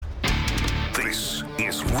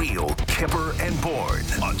Real Kipper and Bourne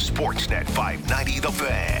on Sportsnet 590 The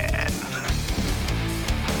Fan.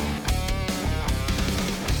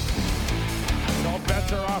 All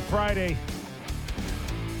bets are off Friday.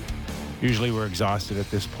 Usually we're exhausted at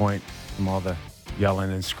this point from all the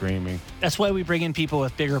yelling and screaming. That's why we bring in people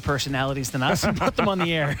with bigger personalities than us and put them on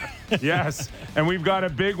the air. Yes, and we've got a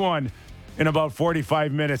big one in about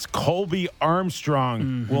 45 minutes. Colby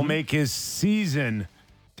Armstrong will make his season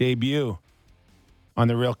debut on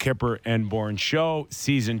the Real Kipper and Bourne Show,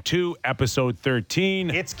 Season 2, Episode 13.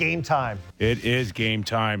 It's game time. It is game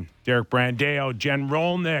time. Derek Brandeo, Jen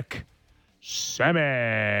Rolnick,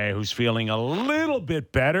 Semi, who's feeling a little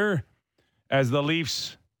bit better as the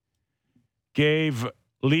Leafs gave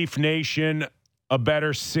Leaf Nation a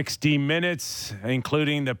better 60 minutes,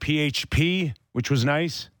 including the PHP, which was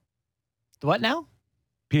nice. The what now?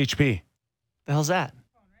 PHP. The hell's that?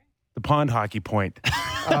 The pond hockey point.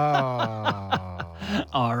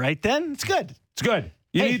 All right, then. It's good. It's good.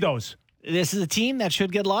 You need those. This is a team that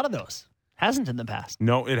should get a lot of those. Hasn't in the past.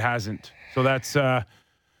 No, it hasn't. So that's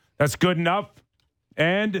good enough.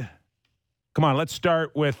 And come on, let's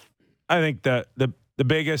start with, I think, the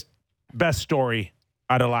biggest, best story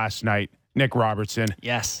out of last night, Nick Robertson.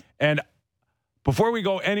 Yes. And before we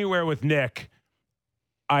go anywhere with Nick,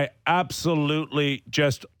 I absolutely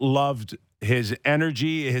just loved his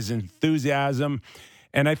energy, his enthusiasm.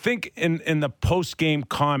 And I think in the post-game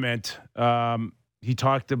comment, he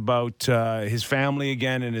talked about his family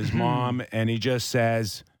again and his mom, and he just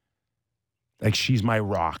says, like, she's my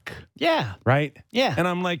rock. Yeah. Right? Yeah. And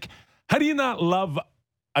I'm like, how do you not love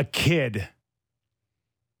a kid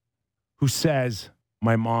who says,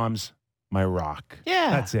 my mom's my rock? Yeah.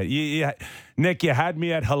 That's it. Nick, you had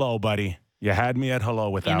me at hello, buddy. You had me at hello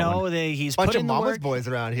with that one. He's Bunch put of in the mama's work. boys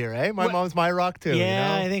around here, eh? My mom's my rock too.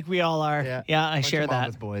 Yeah, you know? I think we all are. Yeah, I Bunch share of that.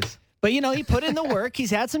 mama's boys. But, he put in the work. He's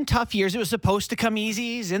had some tough years. It was supposed to come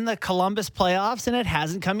easy. He's in the Columbus playoffs, and it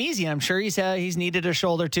hasn't come easy. I'm sure he's needed a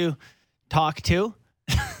shoulder to talk to,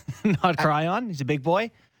 not cry on. He's a big boy.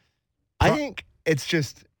 I think it's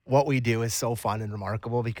just what we do is so fun and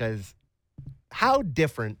remarkable because how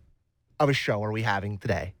different of a show are we having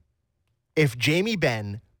today if Jamie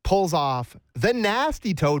Benn pulls off the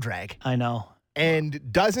nasty toe drag I know.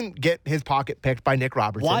 and doesn't get his pocket picked by Nick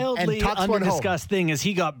Robertson Wildly and tucks one home. under-discussed thing is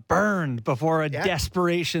he got burned before a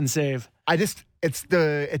desperation save.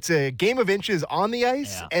 It's a game of inches on the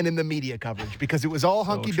ice and in the media coverage because it was all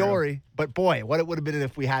hunky-dory. But boy, what it would have been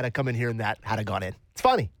if we had to come in here and that had gone in. It's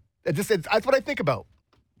funny. That's what I think about.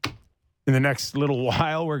 In the next little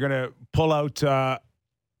while, we're going to pull out a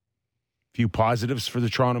few positives for the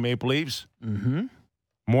Toronto Maple Leafs. Mm-hmm.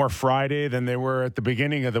 More Friday than they were at the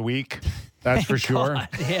beginning of the week. That's for sure. God,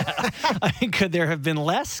 yeah. I mean, could there have been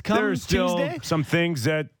less come There's still Tuesday? some things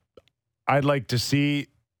that I'd like to see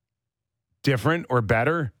different or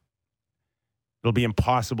better. It'll be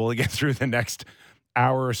impossible to get through the next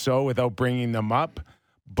hour or so without bringing them up.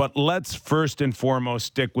 But let's first and foremost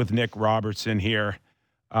stick with Nick Robertson here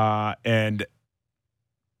and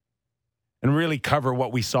really cover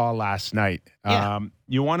what we saw last night. Yeah.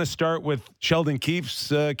 You want to start with Sheldon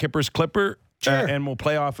Keefe's Kipper's Clipper? Sure. And we'll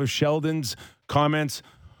play off of Sheldon's comments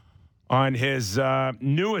on his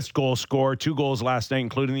newest goal score, 2 goals last night,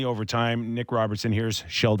 including the overtime. Nick Robertson, here's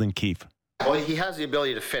Sheldon Keefe. Well, he has the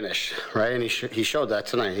ability to finish, right? And he showed that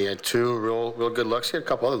tonight. He had 2 real good looks. He had a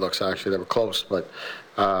couple other looks, actually, that were close. But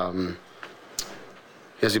he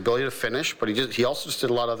has the ability to finish, but he also just did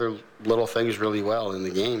a lot of other little things really well in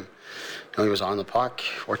the game. He was on the puck,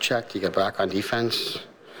 forechecked. He got back on defense.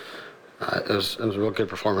 It was a real good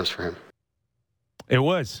performance for him. It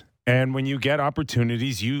was. And when you get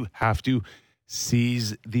opportunities, you have to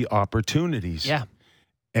seize the opportunities. Yeah.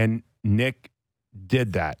 And Nick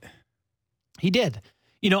did that. He did.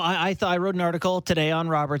 I thought I wrote an article today on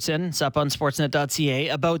Robertson. It's up on sportsnet.ca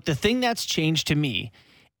about the thing that's changed to me,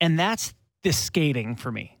 and that's the skating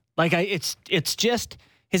for me. Like it's just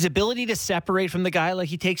his ability to separate from the guy. Like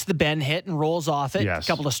he takes the bend hit and rolls off it. Yes. A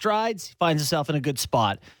couple of strides, he finds himself in a good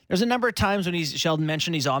spot. There's a number of times when Sheldon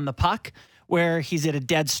mentioned he's on the puck where he's at a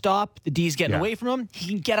dead stop. The D's getting away from him. He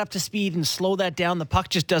can get up to speed and slow that down. The puck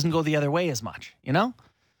just doesn't go the other way as much,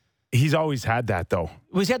 He's always had that, though.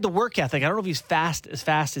 He's had the work ethic. I don't know if he's as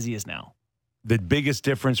fast as he is now. The biggest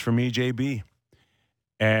difference for me, JB,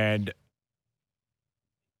 and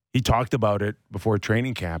he talked about it before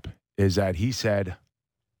training camp, is that he said,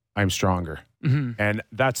 I'm stronger. Mm-hmm. And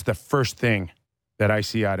that's the first thing that I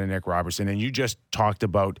see out of Nick Robertson. And you just talked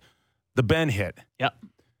about the bend hit. Yep.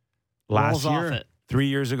 Last Rolls off year, it. 3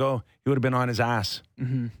 years ago, he would have been on his ass.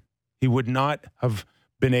 Mm-hmm. He would not have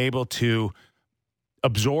been able to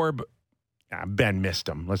absorb Ben missed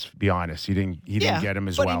him. Let's be honest. He didn't get him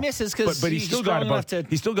as well. But he misses because but he's still got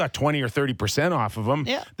he still got 20 or 30% off of him.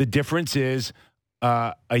 Yeah. The difference is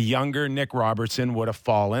a younger Nick Robertson would have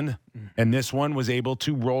fallen, and this one was able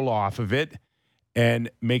to roll off of it and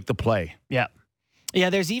make the play. Yeah. Yeah,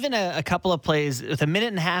 there's even a couple of plays with a minute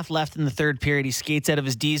and a half left in the third period. He skates out of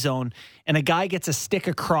his D zone, and a guy gets a stick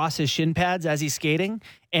across his shin pads as he's skating.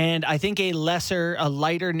 And I think a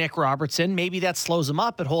lighter Nick Robertson, maybe that slows him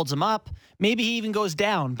up, it holds him up. Maybe he even goes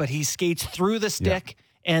down, but he skates through the stick,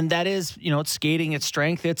 and that is, it's skating, it's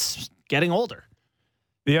strength, it's getting older.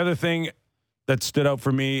 The other thing that stood out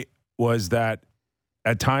for me was that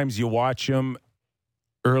at times you watch him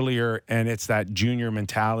earlier, and it's that junior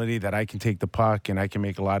mentality that I can take the puck and I can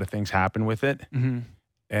make a lot of things happen with it. Mm-hmm.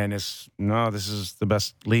 And this is the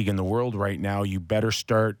best league in the world right now. You better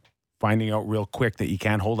start finding out real quick that you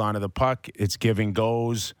can't hold on to the puck. It's giving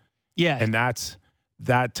goes. Yeah. And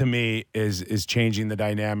that to me is changing the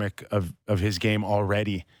dynamic of his game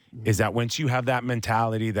already. Is that once you have that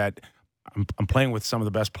mentality that I'm playing with some of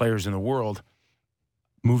the best players in the world,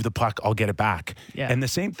 move the puck, I'll get it back. Yeah. And the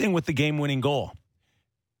same thing with the game-winning goal.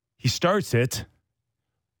 He starts it.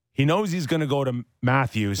 He knows he's going to go to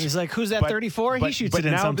Matthews. He's like, who's that 34? He shoots it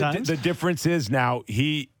in now sometimes. The difference is now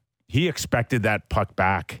he expected that puck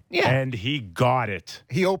back. Yeah. And he got it.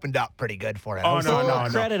 He opened up pretty good for it. Oh, no.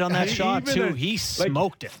 Credit on that shot, Even too. He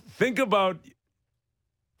smoked it. Think about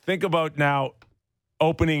now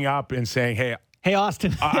opening up and saying, Hey,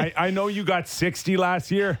 Austin. I know you got 60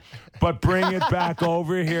 last year, but bring it back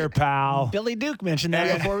over here, pal. Billy Duke mentioned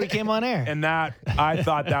that before we came on air. And I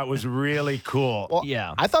thought that was really cool. Well,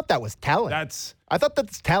 yeah. I thought that was telling. I thought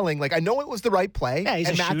that's telling. Like, I know it was the right play. Yeah, he's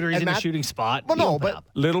a shooter. He's in a shooting spot. Well, no, but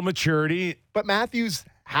little maturity. But Matthews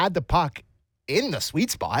had the puck in the sweet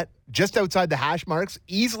spot, just outside the hash marks.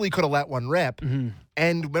 Easily could have let one rip. Mm-hmm.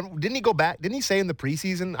 And didn't he go back? Didn't he say in the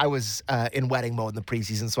preseason? I was in wedding mode in the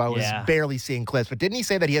preseason, so I was barely seeing clips. But didn't he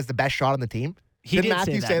say that he has the best shot on the team? He did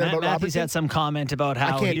Matthews say that about Matthews Robertson? had some comment about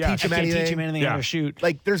how I can't teach him anything how to shoot.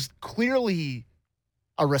 Like, there's clearly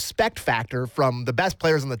a respect factor from the best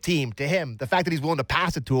players on the team to him. The fact that he's willing to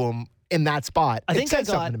pass it to him in that spot. I think said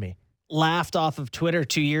something to me. Laughed off of Twitter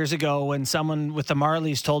 2 years ago when someone with the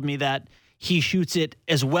Marlies told me that he shoots it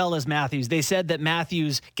as well as Matthews. They said that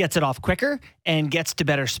Matthews gets it off quicker and gets to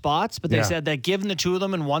better spots, but they said that given the two of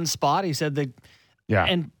them in one spot, he said that. Yeah.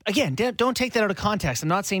 And again, don't take that out of context. I'm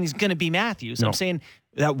not saying he's going to be Matthews. No. I'm saying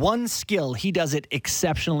that one skill, he does it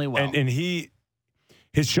exceptionally well. And his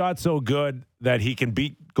shot's so good that he can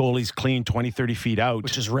beat goalies clean 20, 30 feet out.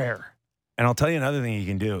 Which is rare. And I'll tell you another thing he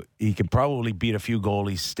can do. He can probably beat a few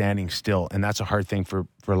goalies standing still, and that's a hard thing for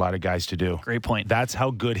a lot of guys to do. Great point. That's how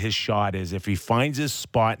good his shot is. If he finds his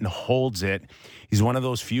spot and holds it, he's one of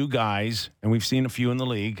those few guys, and we've seen a few in the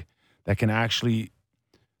league, that can actually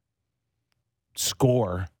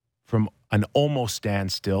score from an almost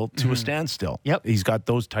standstill to a standstill. Yep. He's got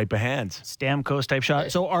those type of hands. Stamkos type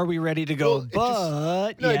shot. So are we ready to go?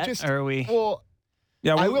 Are we? Well,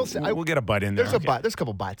 yeah, I will say, we'll get a butt in there. There's a butt. There's a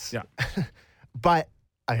couple butts. Yeah. But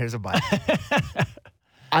here's a butt.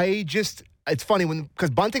 It's funny because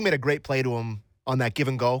Bunting made a great play to him on that give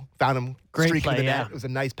and go. Found him streaking the net. It was a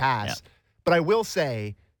nice pass. Yeah. But I will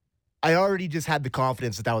say, I already just had the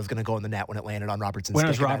confidence that was going to go in the net when it landed on Robertson's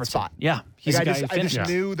stick in that spot. Yeah. He's I just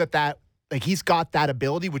knew that he's got that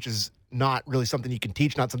ability, which is not really something you can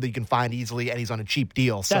teach, not something you can find easily, and he's on a cheap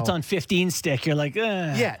deal. So that's on 15 stick. You're like,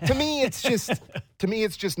 yeah. To me, it's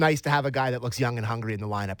just nice to have a guy that looks young and hungry in the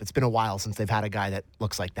lineup. It's been a while since they've had a guy that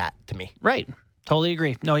looks like that. To me, right? Totally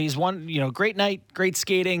agree. No, he's one. Great night, great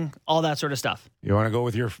skating, all that sort of stuff. You want to go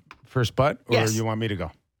with your first butt, or yes. You want me to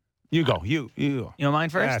go? You go. You. You want mine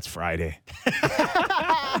first? That's Friday.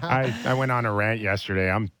 I went on a rant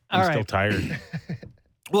yesterday. I'm still tired.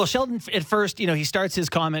 Well, Sheldon, at first, he starts his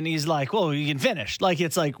comment. He's like, well, he can finish. Like,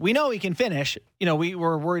 it's like, we know he can finish. We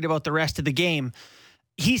were worried about the rest of the game.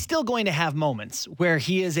 He's still going to have moments where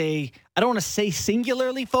he is I don't want to say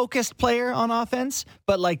singularly focused player on offense,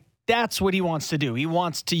 but like, that's what he wants to do. He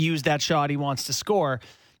wants to use that shot. He wants to score.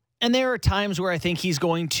 And there are times where I think he's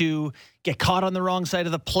going to get caught on the wrong side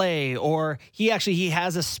of the play, or he has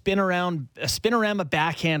a spinorama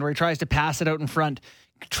backhand where he tries to pass it out in front,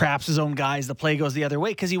 traps his own guys. The play goes the other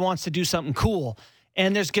way because he wants to do something cool.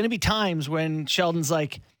 And there's going to be times when Sheldon's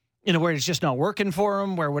like, where it's just not working for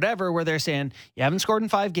him, where they're saying, you haven't scored in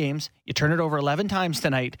 5 games. You turn it over 11 times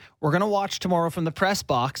tonight. We're going to watch tomorrow from the press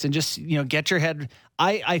box and just, get your head.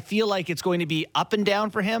 I feel like it's going to be up and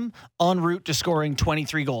down for him en route to scoring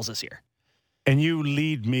 23 goals this year. And you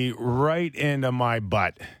lead me right into my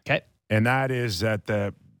butt. Okay. And that is that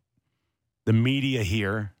the media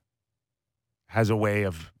here has a way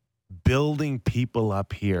of building people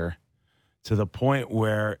up here to the point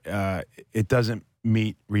where it doesn't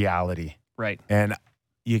meet reality. Right. And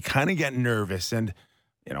you kind of get nervous. And,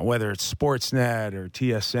 whether it's Sportsnet or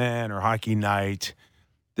TSN or Hockey Night,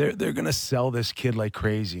 they're going to sell this kid like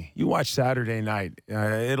crazy. You watch Saturday night,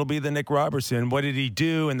 it'll be the Nick Robertson. What did he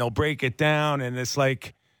do? And they'll break it down. And it's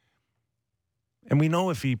like, and we know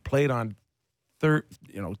if he played on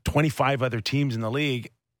 25 other teams in the league,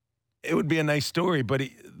 it would be a nice story. But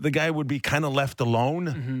the guy would be kind of left alone.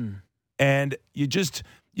 Mm-hmm. And you just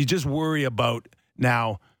worry about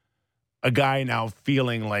now a guy now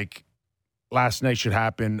feeling like last night should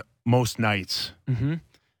happen most nights. Mm-hmm.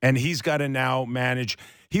 And he's got to now manage.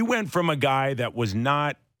 He went from a guy that was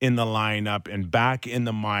not in the lineup and back in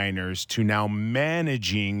the minors to now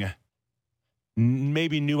managing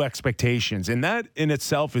maybe new expectations. And that in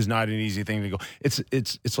itself is not an easy thing to go.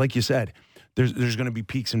 It's like you said, there's going to be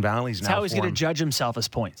peaks and valleys now. That's how he's going to judge himself as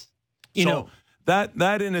points.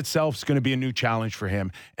 That in itself is going to be a new challenge for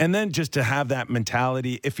him. And then just to have that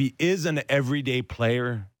mentality, if he is an everyday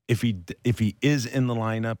player, if he is in the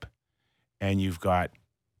lineup and you've got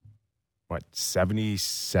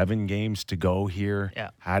 77 games to go here.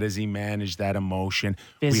 Yeah. How does he manage that emotion?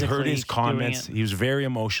 Physically, we heard his comments. He was very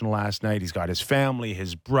emotional last night. He's got his family,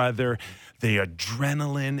 his brother, the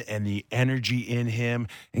adrenaline and the energy in him.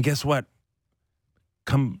 And guess what?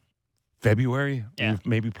 Come February, we've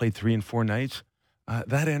maybe played 3 and 4 nights.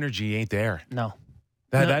 That energy ain't there. No.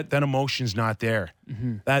 That emotion's not there.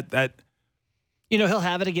 Mm-hmm. That he'll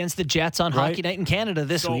have it against the Jets on Hockey Night in Canada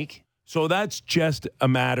this week. So that's just a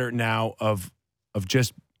matter now of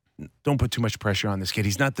just don't put too much pressure on this kid.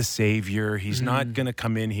 He's not the savior. He's not going to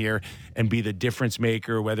come in here and be the difference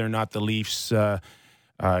maker, whether or not the Leafs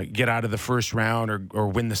get out of the first round or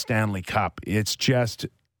win the Stanley Cup. It's just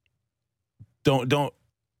don't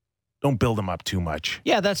build him up too much.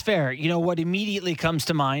 Yeah, that's fair. What immediately comes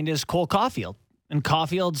to mind is Cole Caulfield. And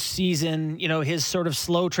Caulfield's season, his sort of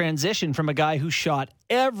slow transition from a guy who shot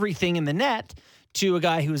everything in the net to a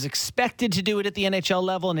guy who was expected to do it at the NHL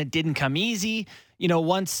level, and it didn't come easy. I don't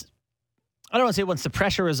want to say once the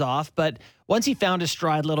pressure is off, but once he found his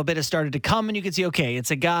stride a little bit, it started to come, and you could see, okay,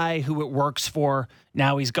 it's a guy who it works for.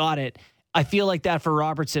 Now he's got it. I feel like that for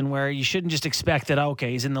Robertson, where you shouldn't just expect that,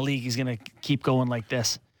 okay, he's in the league, he's going to keep going like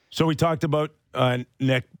this. So we talked about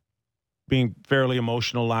Nick being fairly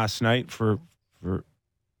emotional last night for a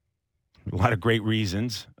lot of great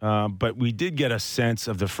reasons, but we did get a sense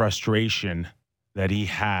of the frustration that he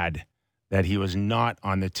had, that he was not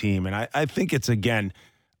on the team. And I think it's, again,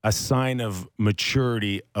 a sign of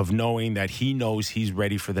maturity of knowing that he knows he's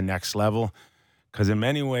ready for the next level. Because in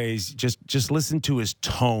many ways, just listen to his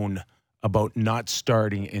tone about not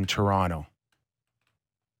starting in Toronto.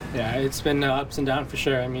 Yeah, it's been ups and downs for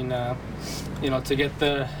sure. I mean, to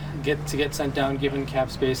get sent down, given cap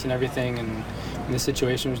space and everything, and the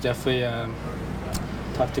situation was definitely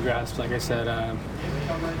tough to grasp. Like I said, that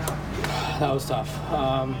was tough.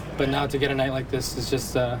 But now to get a night like this is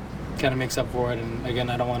just kind of makes up for it. And again,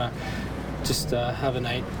 I don't want to just have a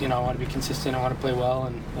night. I want to be consistent. I want to play well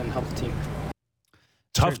and help the team.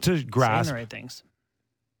 Tough to grasp. Saying the right things.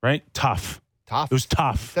 Right? Tough. Tough. It was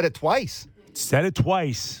tough. Said it twice. Said it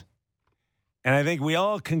twice. And I think we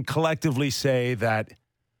all can collectively say that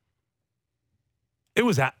it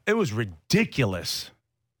was ridiculous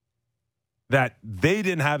that they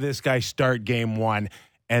didn't have this guy start game 1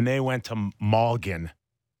 and they went to Malgin.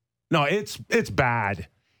 No, it's bad.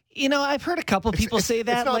 I've heard a couple people say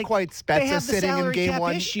that. It's not like, quite Spezza they have the sitting in salary game cap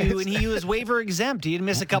 1. issue, and he was waiver exempt. He'd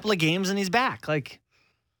miss a couple of games, and he's back. Like,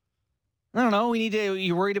 I don't know.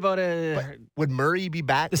 You're worried about would Murray be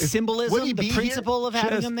back? The symbolism, the principle of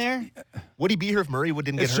having him there? Would he be here if Murray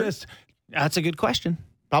didn't get hurt? That's a good question.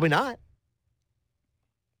 Probably not.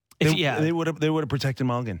 They would have protected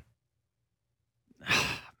Malgin.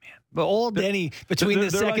 But old Denny, between the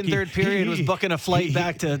second, third period, was booking a flight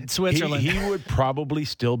back to Switzerland. He would probably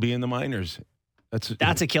still be in the minors.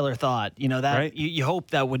 That's a killer thought. That right? you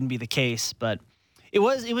hope that wouldn't be the case, but it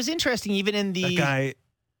was interesting. Even in the that guy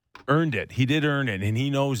earned it. He did earn it, and he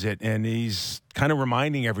knows it, and he's kind of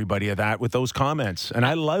reminding everybody of that with those comments. And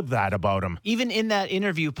I love that about him. Even in that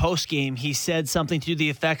interview post game, he said something to the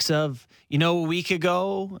effects of, a week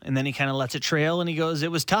ago, and then he kind of lets it trail, and he goes,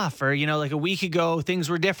 it was tough. Or, like a week ago, things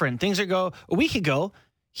were different. A week ago,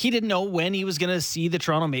 he didn't know when he was going to see the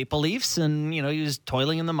Toronto Maple Leafs, and, he was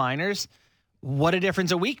toiling in the minors. What a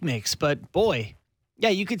difference a week makes. But, boy, yeah,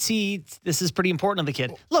 you could see this is pretty important to the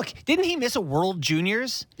kid. Look, didn't he miss a World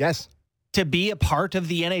Juniors? Yes. To be a part of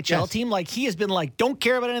the NHL team? Like, he has been like, don't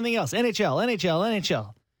care about anything else.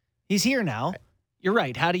 NHL. He's here now. you're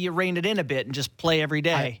right. How do you rein it in a bit and just play every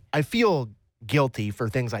day? I feel guilty for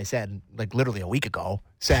things I said like literally a week ago,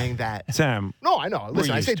 saying that. Sam. No, I know.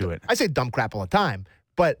 Listen, used to it. I say dumb crap all the time,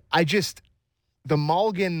 but the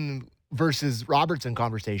Mulligan versus Robertson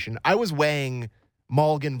conversation, I was weighing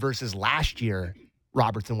Mulligan versus last year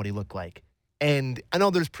Robertson, what he looked like. And I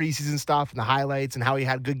know there's preseason stuff and the highlights and how he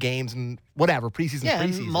had good games and whatever, preseason.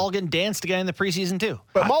 And Mulligan danced again in the preseason too.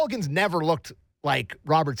 But Mulligan's never looked like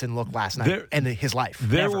Robertson looked last night in his life.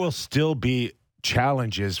 There Never. will still be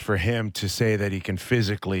challenges for him to say that he can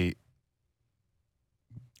physically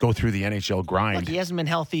go through the NHL grind. Look, he hasn't been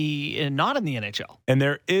healthy and not in the NHL. And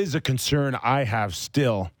there is a concern I have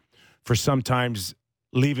still for sometimes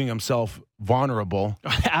leaving himself vulnerable.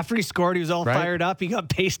 After he scored, he was all Right? fired up. He got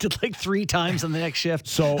pasted like 3 times on the next shift.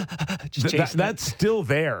 So Just chasing it. that's still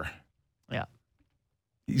there. Yeah.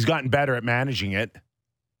 He's gotten better at managing it,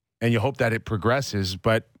 and you hope that it progresses.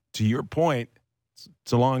 But to your point,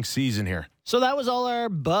 it's a long season here. So that was all our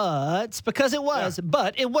buts, because it was. Yeah.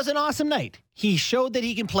 But it was an awesome night. He showed that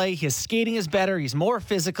he can play. His skating is better. He's more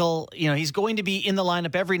physical. He's going to be in the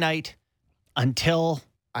lineup every night until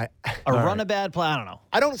a run of bad play. I don't know.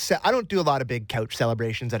 I don't do a lot of big couch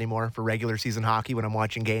celebrations anymore for regular season hockey when I'm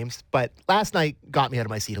watching games. But last night got me out of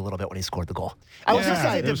my seat a little bit when he scored the goal. I was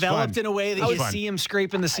excited. It developed in a way that you see him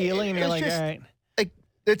scraping the ceiling, and you're like, all right. Like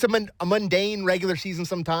it's a mundane regular season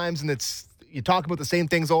sometimes, and you talk about the same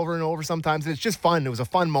things over and over sometimes, and it's just fun. It was a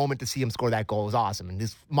fun moment to see him score that goal. It was awesome. And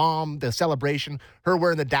his mom, the celebration, her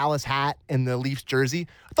wearing the Dallas hat and the Leafs jersey.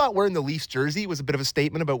 I thought wearing the Leafs jersey was a bit of a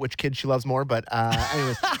statement about which kid she loves more, but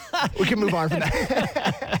anyways, we can move on from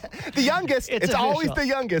that. The youngest. It's always the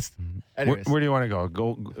youngest. Where do you want to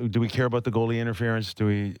go? Do we care about the goalie interference?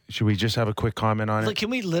 Should we just have a quick comment on it? Can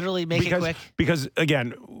we literally make it quick? Because,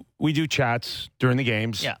 again, we do chats during the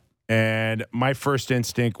games. Yeah. And my first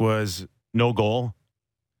instinct was no goal.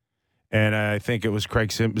 And I think it was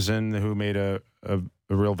Craig Simpson who made a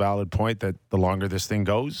real valid point that the longer this thing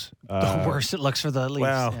goes, the worse it looks for the Leafs.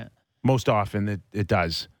 Well, most often it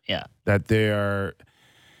does. Yeah. That they are.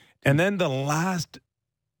 And then the last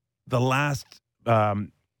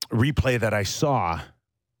replay that I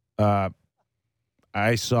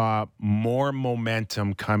saw more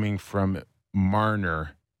momentum coming from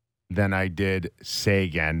Marner than I did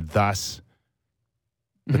Seguin. Thus,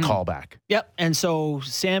 the callback. Yep. And so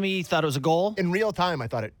Sammy thought it was a goal. In real time, I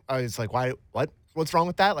was like, why? What's wrong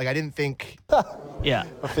with that? Like, I didn't think. Yeah.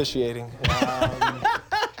 Officiating.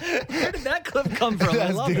 Where did that clip come from?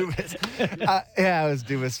 I love it. Yeah, it was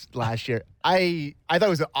Dubas last year. I thought it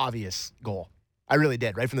was an obvious goal. I really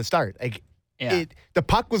did, right from the start. The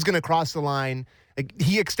puck was going to cross the line. Like,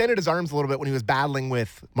 he extended his arms a little bit when he was battling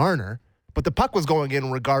with Marner, but the puck was going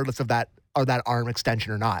in regardless of that arm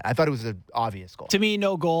extension or not. I thought it was an obvious goal. To me,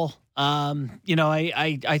 no goal. I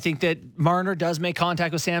think that Marner does make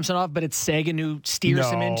contact with Samsonov, but it's Seguin who steers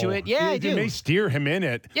him into it. Yeah, I do. He may steer him in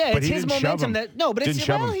it. Yeah, but it's he his didn't momentum shove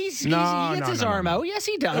him. he gets his arm out. Yes,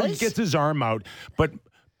 he does. He gets his arm out, but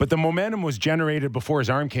the momentum was generated before his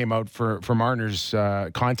arm came out for Marner's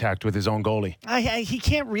contact with his own goalie. He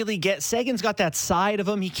can't really get. Sagan's got that side of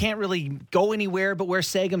him. He can't really go anywhere but where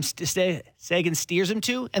Sagan steers him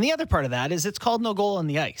to. And the other part of that is it's called no goal on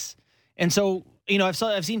the ice. And so,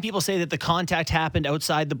 I've seen people say that the contact happened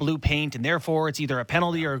outside the blue paint, and therefore it's either a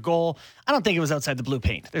penalty or a goal. I don't think it was outside the blue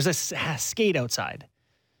paint. There's a skate outside.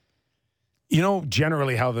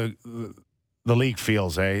 Generally how the league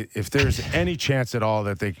feels, if there's any chance at all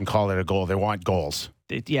that they can call it a goal, they want goals.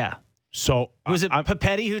 Yeah. So was it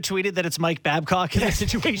Papetti who tweeted that it's Mike Babcock in the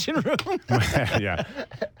Situation Room? Yeah.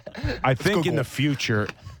 I think in the future,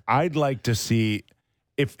 I'd like to see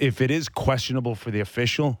if it is questionable for the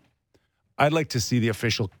official, I'd like to see the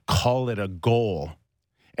official call it a goal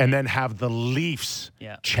and then have the Leafs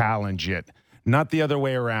challenge it, not the other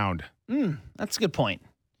way around. That's a good point.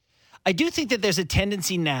 I do think that there's a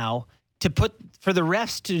tendency now for the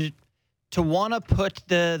refs to want to put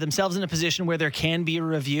themselves in a position where there can be a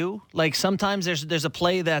review. Like sometimes there's a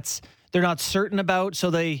play that's they're not certain about, so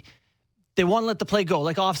they want to let the play go,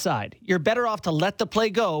 like offside. You're better off to let the play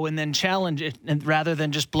go and then challenge it rather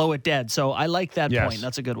than just blow it dead. So I like that point.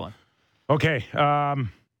 That's a good one. Okay.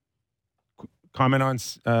 Comment on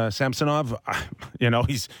Samsonov.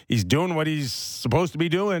 He's doing what he's supposed to be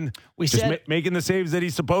doing. We just said making the saves that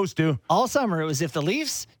he's supposed to. All summer, it was if the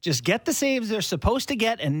Leafs just get the saves they're supposed to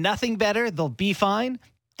get and nothing better, they'll be fine.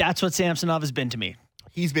 That's what Samsonov has been to me.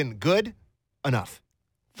 He's been good enough.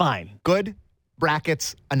 Fine. Good,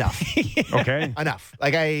 brackets, enough. Okay. Enough.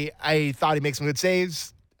 Like, I thought he made some good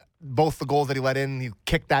saves. Both the goals that he let in, he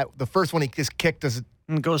kicked that. The first one he just kicked as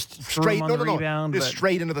And goes through straight. him on No, the no, rebound. no. Just but-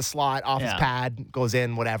 straight into the slot, off his Yeah. pad, goes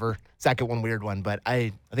in, whatever. Second one, weird one, but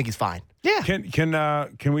I think he's fine. Yeah.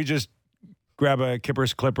 Can we just grab a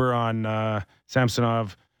Kipper's Clipper on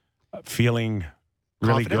Samsonov feeling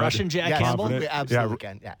really Confident? good? Russian Jack Yes, Campbell? we absolutely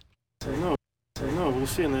can. Yeah. I know, we'll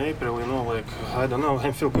see in April, like, I don't know,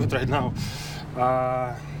 I feel good right now.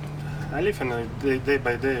 I live in a day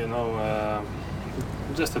by day,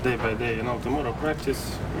 just a day by day, tomorrow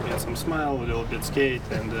practice, we get some smile, a little bit skate,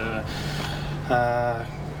 and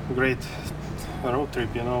great road trip,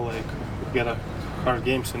 like, we get a hard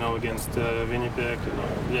games, against Winnipeg,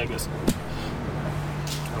 Vegas.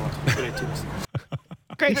 Great teams.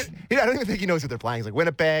 Great. I don't even think he knows what they're playing. He's like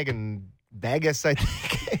Winnipeg and Vegas, I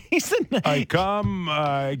think. He's a I come,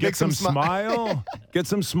 get Make some some smile. Get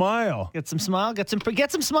some smile. Get some smile. Get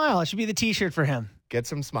some smile. It should be the T-shirt for him. Get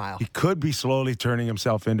some smile. He could be slowly turning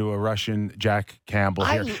himself into a Russian Jack Campbell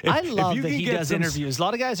here. I love you that can he get does some- interviews. A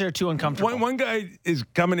lot of guys are too uncomfortable. One guy is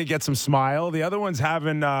coming to get some smile. The other one's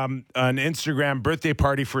having an Instagram birthday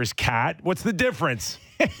party for his cat. What's the difference?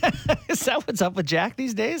 Is that what's up with Jack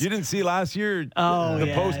these days? You didn't see last year Oh, the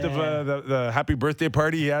yeah, post yeah, of the happy birthday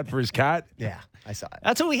party he had for his cat? Yeah, I saw it.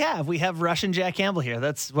 That's what we have. We have Russian Jack Campbell here.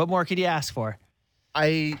 That's what more could you ask for?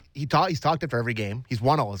 He's talked it for every game. He's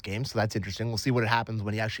won all his games, so that's interesting. We'll see what happens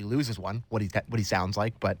when he actually loses one. What he sounds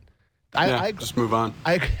like, but I just move on.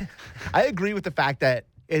 I agree with the fact that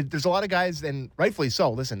there's a lot of guys, and rightfully so.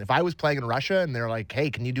 Listen, if I was playing in Russia and they're like, "Hey,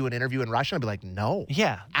 can you do an interview in Russian?" I'd be like, "No,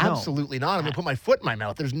 Yeah, absolutely not. I'm gonna put my foot in my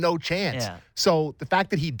mouth. There's no chance." Yeah. So the fact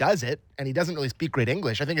that he does it and he doesn't really speak great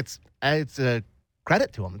English, I think it's a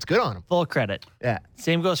credit to him. It's good on him. Full credit. Yeah.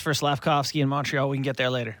 Same goes for Slavkovsky in Montreal. We can get there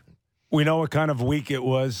later. We know what kind of week it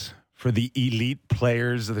was for the elite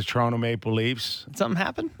players of the Toronto Maple Leafs. Did something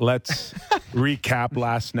happen? Let's recap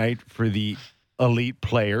last night for the elite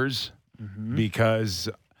players because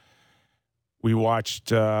we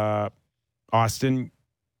watched Austin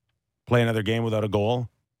play another game without a goal.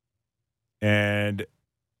 And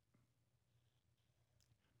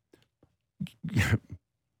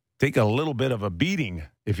take a little bit of a beating,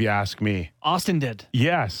 if you ask me. Austin did.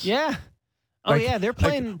 Yes. Yeah. Oh, Like- yeah. They're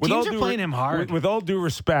playing. with all Teams are due playing him hard. With all due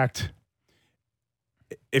respect,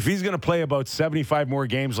 if he's going to play about 75 more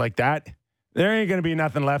games like that, there ain't going to be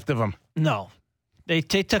nothing left of him. No. They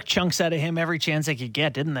took chunks out of him every chance they could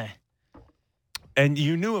get, didn't they? And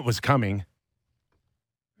you knew it was coming.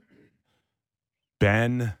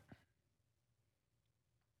 Ben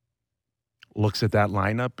looks at that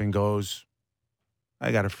lineup and goes,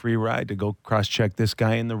 I got a free ride to go cross-check this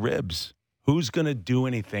guy in the ribs. Who's going to do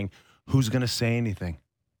anything? Who's going to say anything?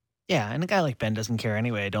 Yeah, and a guy like Ben doesn't care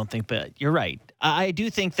anyway, I don't think. But you're right. I do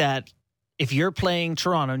think that if you're playing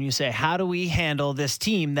Toronto and you say, how do we handle this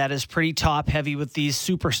team that is pretty top-heavy with these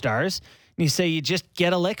superstars? And you say you just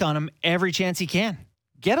get a lick on them every chance you can.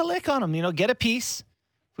 Get a lick on them, get a piece.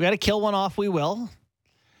 If we got to kill one off, we will.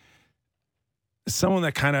 Someone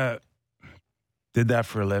that kind of did that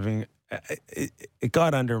for a living, it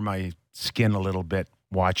got under my skin a little bit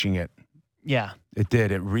watching it. Yeah. It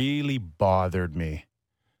did. It really bothered me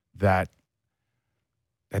that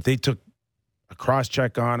they took a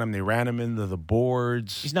cross-check on him. They ran him into the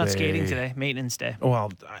boards. He's not skating today, maintenance day.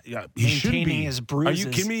 Well, he should Maintaining be. his Are bruises.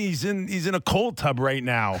 you kidding me? He's in a cold tub right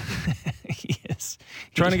now, He is.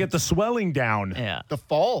 trying to get the swelling down. Yeah. The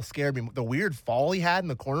fall scared me. The weird fall he had in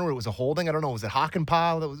the corner where it was a holding. I don't know. Was it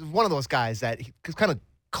Hakanpää? That was one of those guys that he kind of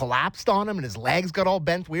collapsed on him and his legs got all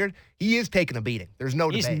bent weird. He is taking a beating. There's no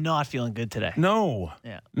He's debate. not feeling good today. No.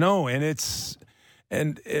 Yeah. No, and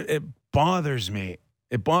it bothers me.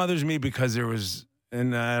 It bothers me because there was,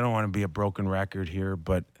 and I don't want to be a broken record here,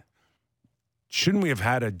 but shouldn't we have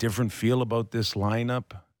had a different feel about this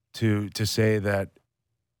lineup to say that,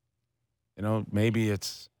 maybe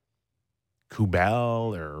it's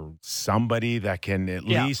Kubel or somebody that can at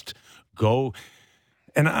least go.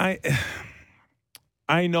 And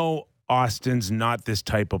I know Austin's not this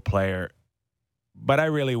type of player, but I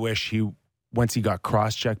really wish once he got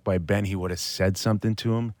cross-checked by Ben, he would have said something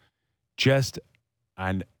to him. Just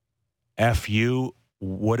an FU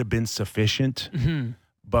would have been sufficient. Mm-hmm.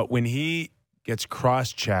 But when he gets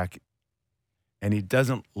cross-checked and he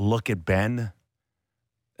doesn't look at Ben,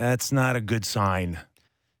 that's not a good sign.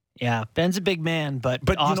 Yeah. Ben's a big man, but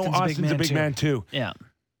Austin's, Austin's a big man too. Yeah.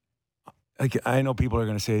 Like, I know people are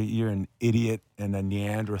going to say you're an idiot and a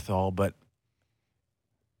Neanderthal, but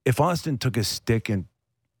if Austin took his stick and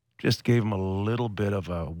just gave him a little bit of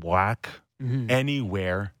a whack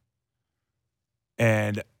anywhere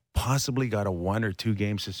and possibly got a 1 or 2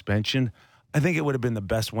 game suspension, I think it would have been the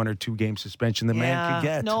best 1 or 2 game suspension the man could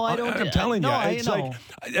get. No, I don't. I'm telling you, no, it's I know.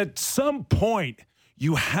 like at some point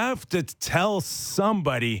you have to tell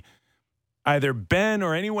somebody, either Ben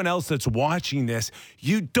or anyone else that's watching this,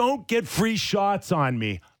 you don't get free shots on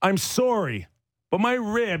me. I'm sorry, but my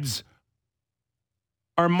ribs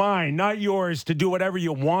are mine, not yours, to do whatever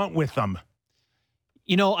you want with them.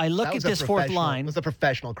 You know, I look That at was a this fourth professional- line. It was a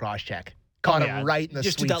professional cross check. Caught him right in the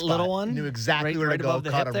Just sweet that spot. little one? Knew exactly where Right to go. above the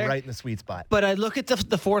Caught hip him there? right in the sweet spot. But I look at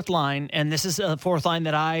the fourth line, and this is a fourth line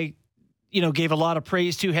that I, gave a lot of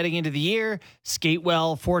praise to heading into the year. Skate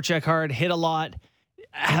well, forecheck hard, hit a lot.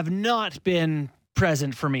 Have not been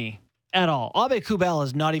present for me at all. Abe Kubel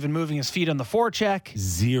is not even moving his feet on the forecheck.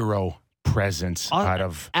 Zero presence out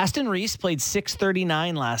of Aston Reese played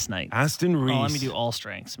 6:39 last night. Aston Reese. Oh, let me do all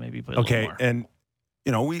strengths. Maybe put a Okay, little more.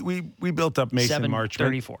 and we built up Mason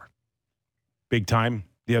Marchment 7:34. big time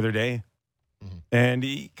the other day, and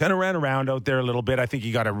he kind of ran around out there a little bit. I think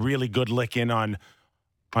he got a really good lick in on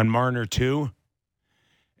Marner too.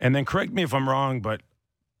 And then correct me if I'm wrong, but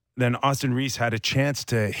then Aston Reese had a chance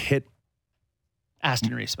to hit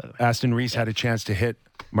Aston Reese, by the way. Aston Reese had a chance to hit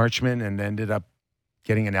Marchman and ended up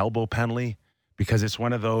getting an elbow penalty because it's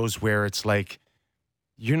one of those where it's like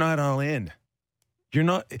you're not all in. You're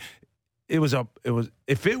not. If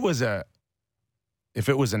it was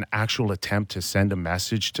an actual attempt to send a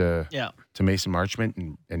message to Mason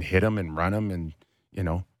Marchment and hit him and run him, and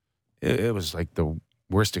it was like the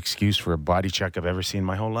worst excuse for a body check I've ever seen in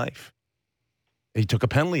my whole life. He took a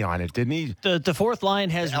penalty on it, didn't he? The fourth line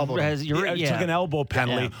has He took an elbow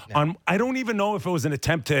penalty on. I don't even know if it was an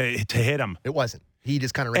attempt to hit him. It wasn't. He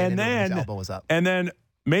just kind of ran into him, his elbow was up. And then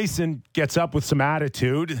Mason gets up with some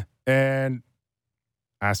attitude, and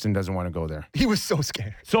Aston doesn't want to go there. He was so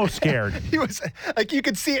scared. So scared. He was like, you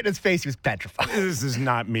could see it in his face. He was petrified. This is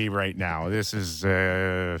not me right now. This is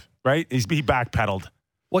right. He backpedaled.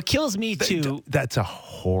 What kills me too. That's a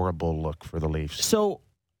horrible look for the Leafs. So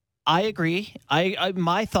I agree.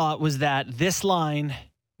 My thought was that this line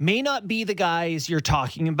may not be the guys you're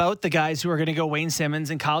talking about, the guys who are going to go Wayne Simmons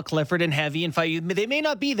and Kyle Clifford and heavy and fight you. They may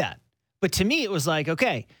not be that. But to me, it was like,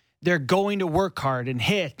 okay, they're going to work hard and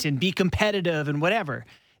hit and be competitive and whatever.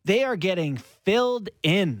 They are getting filled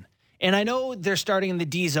in. And I know they're starting in the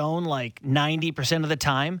D zone like 90% of the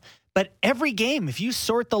time. But every game, if you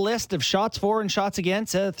sort the list of shots for and shots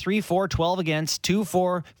against, 3-4, 12 against,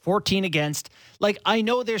 2-4, 14 against, like I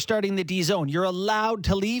know they're starting the D zone. You're allowed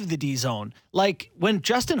to leave the D zone. Like when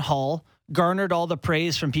Justin Hall garnered all the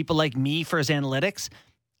praise from people like me for his analytics,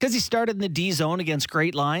 because he started in the D zone against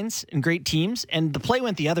great lines and great teams, and the play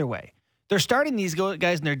went the other way. They're starting these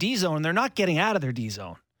guys in their D zone, and they're not getting out of their D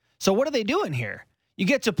zone. So what are they doing here? You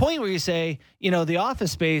get to a point where you say, the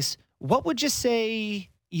office space, what would you say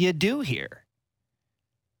you do here?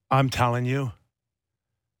 I'm telling you.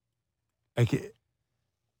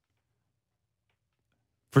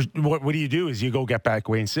 What do you do is you go get back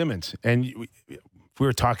Wayne Simmons. And if we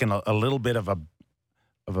were talking a little bit of a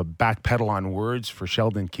backpedal on words for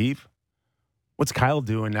Sheldon Keefe, what's Kyle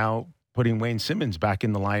doing now putting Wayne Simmons back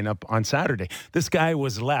in the lineup on Saturday? This guy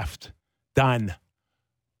was left. Done.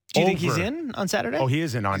 Do you think he's in on Saturday? Oh, he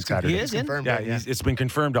is in on Saturday. He is in? Confirmed. Yeah, it's been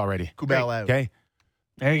confirmed already. Kubel out. Okay.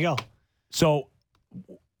 There you go. So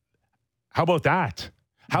how about that?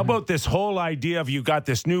 How about this whole idea of you got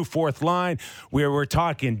this new fourth line where we're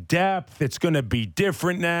talking depth? It's going to be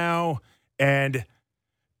different now. And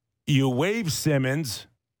you waive Simmons.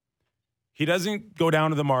 He doesn't go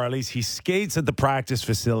down to the Marlies. He skates at the practice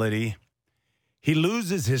facility. He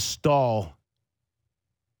loses his stall.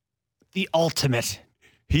 The ultimate.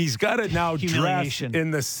 He's got to now dress humiliation.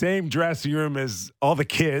 in the same dressing room as all the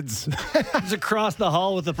kids. He's across the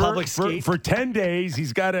hall with the public skate. For 10 days,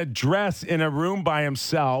 he's got to dress in a room by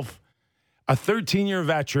himself, a 13-year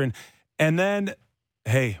veteran. And then,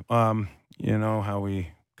 hey, you know how we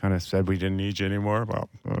kind of said we didn't need you anymore?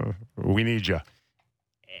 Well, we need you.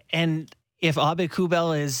 And if Abe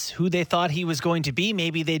Kubel is who they thought he was going to be,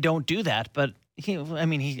 maybe they don't do that. But,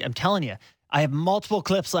 I'm telling you, I have multiple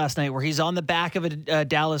clips last night where he's on the back of a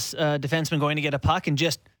Dallas defenseman going to get a puck and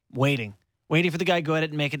just waiting for the guy to go at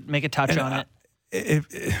it and make a touch on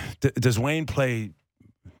it. Does Wayne play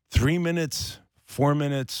 3 minutes, 4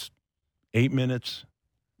 minutes, 8 minutes?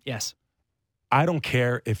 Yes. I don't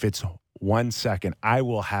care if it's 1 second. I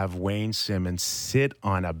will have Wayne Simmons sit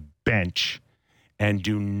on a bench and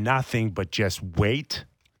do nothing but just wait.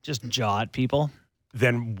 Just jaw at people.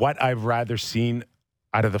 Than what I've rather seen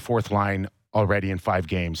out of the fourth line already in 5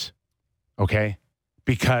 games. Okay?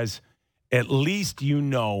 Because at least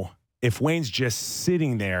if Wayne's just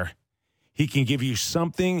sitting there, he can give you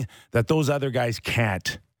something that those other guys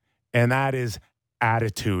can't. And that is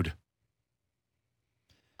attitude.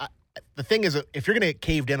 the thing is, if you're going to get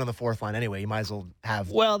caved in on the fourth line anyway, you might as well have.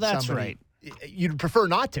 Well, that's somebody. right. You'd prefer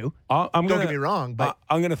not to. Don't get me wrong, but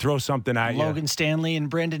I'm going to throw something at you. Logan Stanley and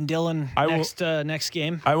Brendan Dillon next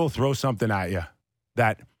game. I will throw something at you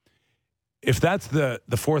that if that's the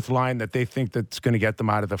fourth line that they think that's going to get them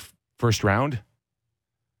out of the first round,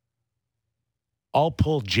 I'll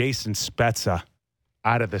pull Jason Spezza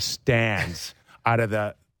out of the stands, out of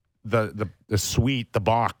the suite, the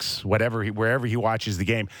box, wherever he watches the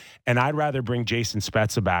game, and I'd rather bring Jason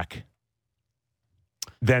Spezza back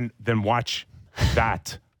than watch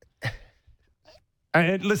that.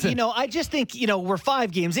 And listen, I just think we're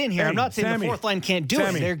 5 games in here. Hey, I'm not saying Sammy, the fourth line can't do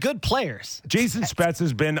it. They're good players. Jason Spezza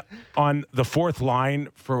has been on the fourth line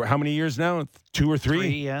for how many years now? 2 or 3? 3,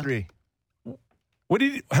 yeah. 3.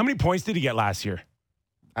 How many points did he get last year?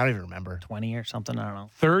 I don't even remember. 20 or something. I don't know.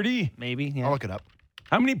 30? Maybe. Yeah. I'll look it up.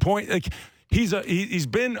 How many points? Like he's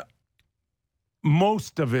been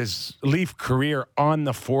most of his Leaf career on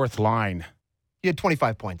the fourth line. He had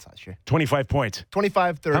 25 points last year. 25 points.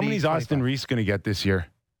 25, 30. How many is Austin Reese going to get this year?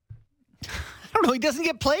 I don't know. He doesn't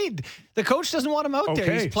get played. The coach doesn't want him out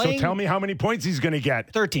there. He's playing. So tell me how many points he's going to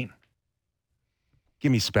get. 13.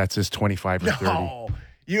 Give me Spezza's 25 or 30. No.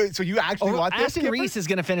 You actually want this? Austin Reese is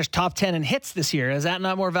going to finish top 10 in hits this year. Is that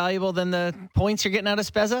not more valuable than the points you're getting out of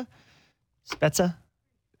Spezza?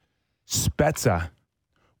 Spezza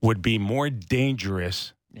would be more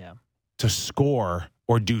dangerous to score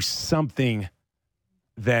or do something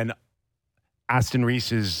than Austin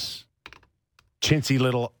Reese's chintzy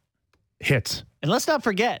little hits. And let's not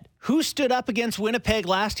forget, who stood up against Winnipeg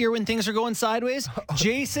last year when things were going sideways?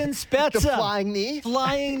 Jason Spezza. The flying knee?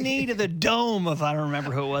 Flying knee to the dome, if I don't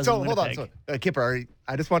remember who it was. So, hold on. So, Kipper,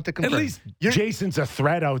 I just want to confirm. At least Jason's a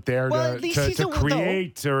threat out there to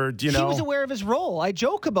create or, He was aware of his role. I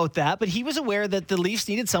joke about that, but he was aware that the Leafs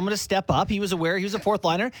needed someone to step up. He was aware he was a fourth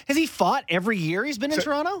liner. Has he fought every year he's been in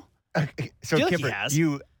Toronto? So, Kipper,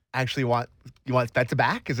 you actually want Spezza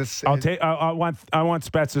back? Is this? I want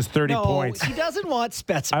Spezza's 30 points. He doesn't want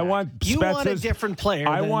Spezza. I want you want a different player.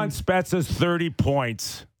 I want Spezza's 30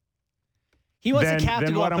 points. He wants the cap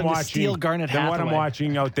to go up and steal Garnet Hathaway. Than what I'm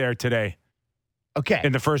watching out there today. Okay.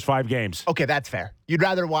 In the first 5 games. Okay, that's fair. You'd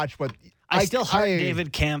rather watch what I still heart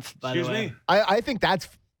David Kampf, by the way. I think that's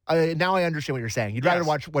now I understand what you're saying. You'd rather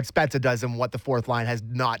watch what Spezza does than what the fourth line has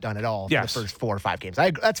not done at all for the first 4 or 5 games.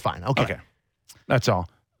 That's fine. Okay. That's all.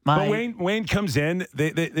 But Wayne comes in.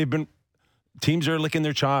 They've been teams are licking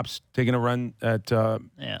their chops, taking a run at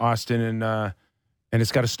Austin, and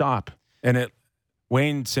it's got to stop. And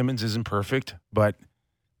Wayne Simmons isn't perfect, but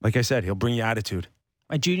like I said, he'll bring you attitude.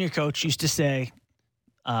 My junior coach used to say,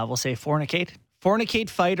 we'll say fornicate,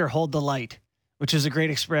 fight, or hold the light, which is a great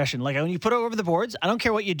expression. Like when you put it over the boards, I don't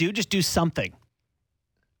care what you do, just do something.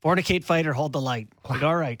 Fornicate, fight, or hold the light. Like,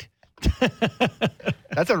 all right.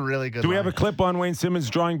 That's a really good. Do we have a clip on Wayne Simmons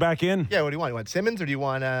drawing back in? Yeah. What do you want? You want Simmons or do you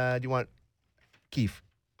want Keefe?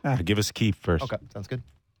 Give us Keefe first. Okay, sounds good.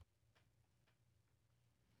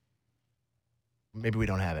 Maybe we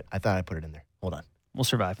don't have it. I thought I put it in there. Hold on. We'll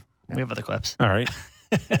survive. Yeah. We have other clips. All right.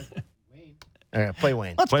 All right, play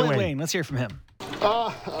Wayne. Let's play Wayne. Let's hear from him.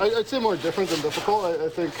 I'd say more different than difficult. I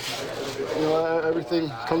think everything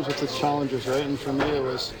comes with its challenges, right? And for me, it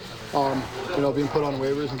was being put on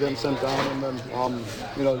waivers and getting sent down, and then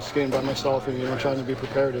just getting by myself and trying to be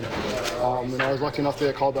prepared. And I was lucky enough to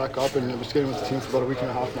get called back up, and I was skating with the team for about a week and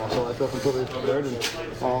a half now, so I feel completely prepared. And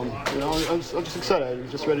I'm just excited. I'm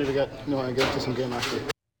just ready to get into some game action.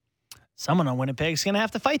 Someone on Winnipeg's going to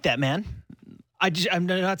have to fight that man. I'm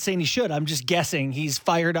not saying he should. I'm just guessing he's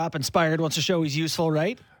fired up, inspired, wants to show he's useful,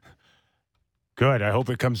 right? Good. I hope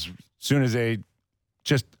it comes soon as they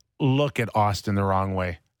just look at Austin the wrong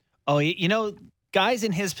way. Oh, guys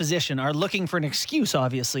in his position are looking for an excuse,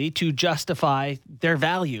 obviously, to justify their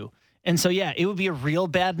value. And so, it would be a real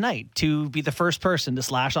bad night to be the first person to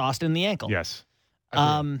slash Austin in the ankle. Yes.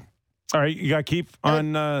 All right, you got Keefe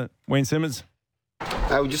on Wayne Simmons? We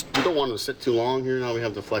don't want him to sit too long here. Now we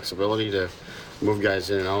have the flexibility to move guys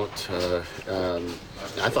in and out.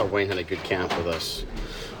 I thought Wayne had a good camp with us.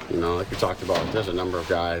 Like we talked about, there's a number of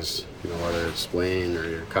guys, whether it's Wayne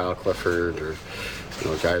or Kyle Clifford or,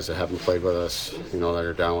 guys that haven't played with us, that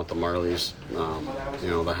are down with the Marlies,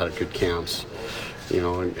 that had good camps,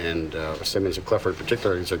 and Simmons and Clifford in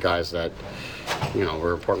particular, these are guys that,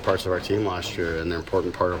 were important parts of our team last year, and they're an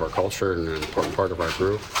important part of our culture and an important part of our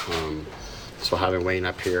group. So having Wayne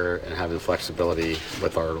up here and having flexibility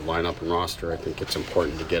with our lineup and roster, I think it's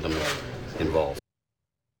important to get him involved.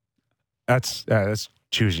 That's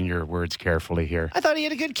choosing your words carefully here. I thought he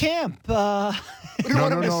had a good camp. We don't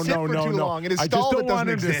want him to sit for too long in his I stall just don't that want doesn't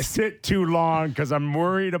him to exist. sit too long because I'm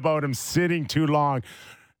worried about him sitting too long.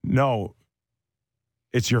 No,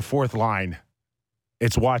 it's your fourth line.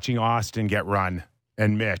 It's watching Austin get run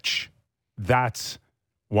and Mitch. That's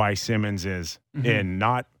why Simmons is in,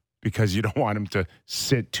 not because you don't want him to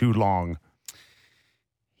sit too long.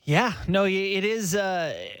 Yeah, no, it is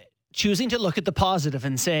choosing to look at the positive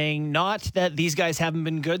and saying not that these guys haven't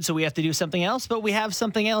been good, so we have to do something else, but we have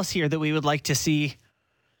something else here that we would like to see.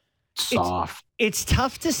 Soft. It's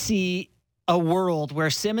tough to see a world where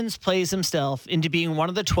Simmons plays himself into being one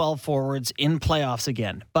of the 12 forwards in playoffs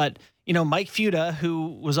again. But, you know, Mike Futa,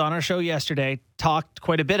 who was on our show yesterday, talked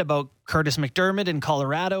quite a bit about Curtis McDermott in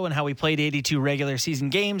Colorado and how he played 82 regular season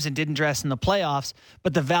games and didn't dress in the playoffs.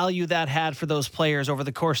 But the value that had for those players over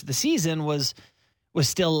the course of the season was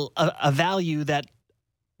still a value that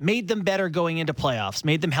made them better going into playoffs,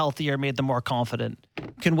 made them healthier, made them more confident.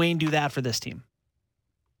 Can Wayne do that for this team?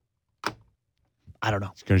 I don't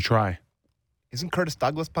know. He's going to try. Isn't Curtis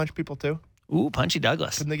Douglas punch people too? Ooh, Punchy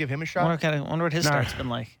Douglas. Couldn't they give him a shot? Wonder what his Nah. start's been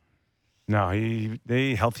like. No,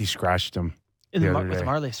 they healthy scratched him In the the other with day.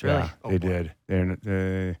 Marlies, really? Yeah, Oh, they boy.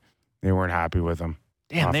 did. They weren't happy with him.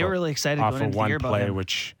 Damn, Off they of- were really excited off going of into the one year about play, him.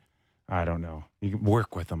 which I don't know. You can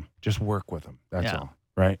work with them. Just work with them. That's Yeah. all.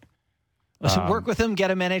 Right? So work with him, get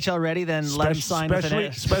him NHL ready, then let him sign with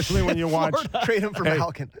especially when you watch. Trade him for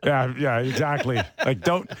Malkin. Yeah, exactly. Like,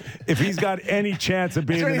 if he's got any chance of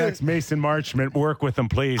being the next Mason Marchment, work with him,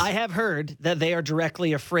 please. I have heard that they are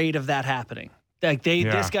directly afraid of that happening. Like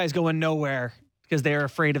this guy's going nowhere because they're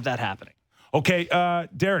afraid of that happening. Okay,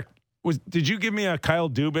 Derek, did you give me a Kyle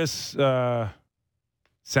Dubas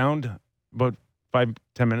sound about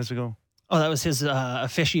 5-10 minutes ago? Oh, that was his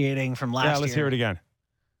officiating from last year. Yeah, let's hear it again.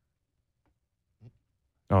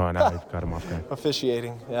 Oh, no, I got him off guard.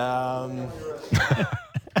 Officiating.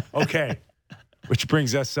 Okay, which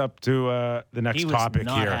brings us up to the next He was topic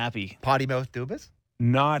not here. happy. Potty mouth Dubas?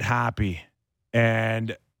 Not happy.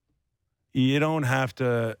 And you don't have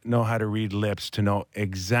to know how to read lips to know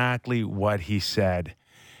exactly what he said.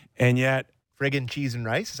 And yet, Friggin' cheese and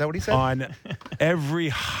rice? Is that what he said? on every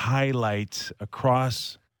highlight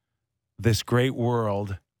across this great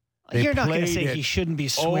world, they You're not going to played say it he shouldn't be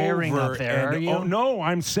swearing over up there, are and- you? Oh, no,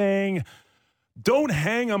 I'm saying don't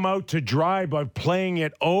hang him out to dry by playing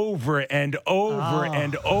it over and over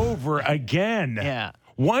and over again. Yeah.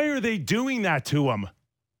 Why are they doing that to him?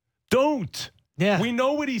 Don't. Yeah. We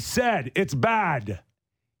know what he said. It's bad.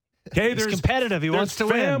 Okay, He's competitive. He wants to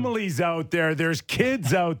There's win. families out there. There's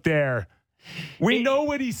kids out there. We know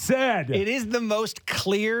what he said. It is the most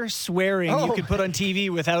clear swearing you could put on TV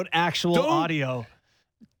without actual Don't- audio.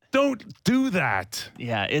 Don't do that.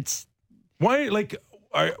 Yeah, it's Why? Like,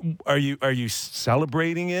 are you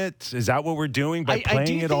celebrating it? Is that what we're doing by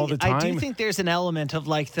playing it all the time? I do think there's an element of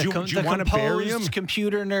like the, Do you the wanna bury him? composed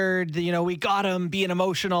computer nerd. You know, we got him being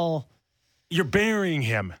emotional. You're burying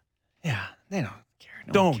him. Yeah, they don't care.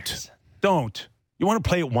 No one cares. Don't. You want to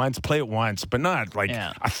play it once, but not like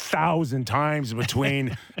Yeah. 1,000 times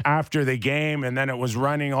between after the game, and then it was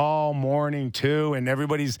running all morning too, and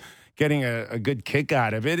everybody's getting a good kick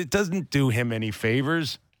out of it. It doesn't do him any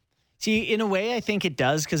favors. See, in a way, I think it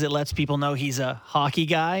does because it lets people know he's a hockey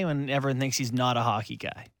guy when everyone thinks he's not a hockey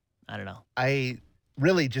guy. I don't know. I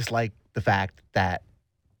really just like the fact that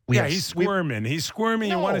He's squirming. He's squirming.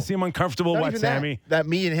 You No. want to see him uncomfortable. Not What, even that. Sammy? That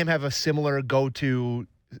me and him have a similar go-to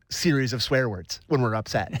series of swear words when we're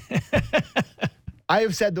upset. I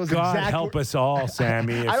have said those God exact help us all,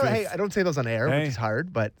 Sammy. I don't say those on air, Hey. which is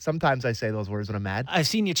hard, but sometimes I say those words when I'm mad. I've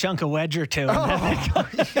seen you chunk a wedge or two.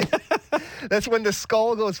 That's when the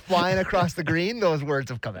skull goes flying across the green. Those words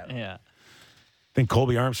have come out. Yeah. think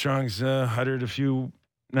Colby Armstrong's uttered a few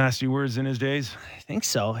nasty words in his days. I think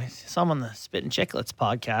so. I saw him on the Spit and Chicklets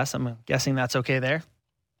podcast. I'm guessing that's okay there.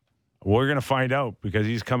 We're going to find out because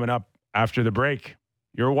he's coming up after the break.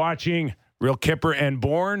 You're watching Real Kipper and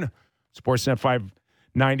Bourne, Sportsnet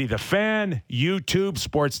 590 The Fan, YouTube,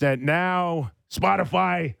 Sportsnet Now,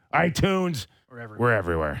 Spotify, iTunes. We're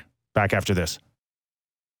everywhere. Back after this.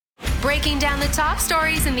 Breaking down the top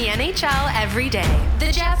stories in the NHL every day.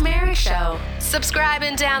 The Jeff Merrick Show. Subscribe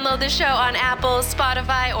and download the show on Apple,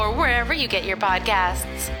 Spotify, or wherever you get your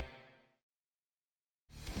podcasts.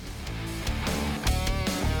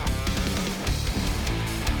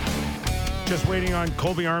 Just waiting on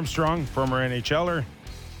Colby Armstrong, former NHLer,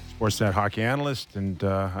 Sportsnet hockey analyst, and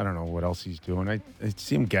I don't know what else he's doing. I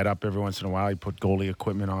see him get up every once in a while. He put goalie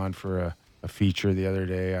equipment on for a feature the other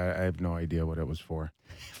day. I have no idea what it was for.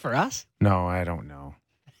 For us? No, I don't know.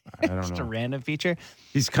 I don't Just know. a random feature.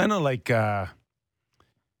 He's kind of like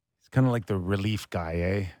kind of like the relief guy,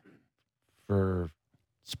 eh? For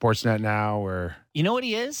Sportsnet now, or You know what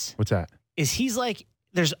he is? what's that? Is he's like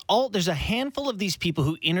there's a handful of these people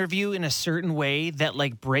who interview in a certain way that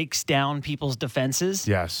like breaks down people's defenses.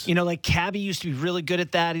 Yes. You know, like Cabby used to be really good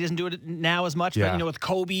at that. He doesn't do it now as much, but Yeah. you know, with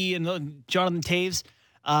Kobe and Jonathan Taves,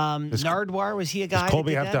 Nardwar, was he a guy? Does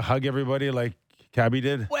Colby that did have that? to hug everybody like Cabby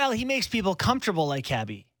did? Well, he makes people comfortable like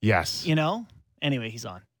Cabby. Yes. You know. Anyway, he's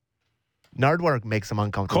on. Nardwar makes him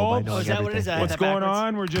uncomfortable Cole? by knowing Oh, is that what it is? everything. I had What's that going backwards.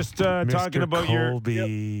 on? We're just talking about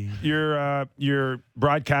your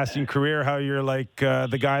broadcasting career. How you're like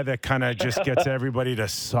the guy that kind of just gets everybody to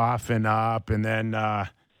soften up, and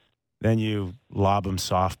then you lob them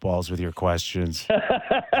softballs with your questions.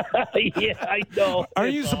 Yeah, I know.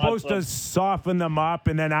 Aren't you It's supposed awesome. to soften them up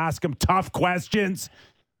and then ask them tough questions?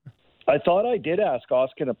 I thought I did ask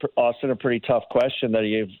Austin a pretty tough question that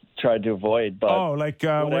he tried to avoid, but like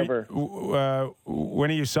whatever. when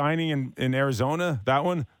are you signing in Arizona? That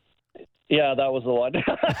one? Yeah, that was the one.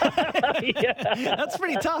 Yeah. That's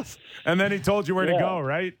pretty tough. And then he told you where to Yeah. go,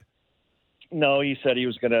 right? No, he said he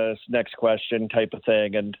was going to next question type of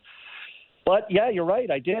thing. But yeah, you're right.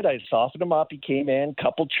 I did. I softened him up. He came in,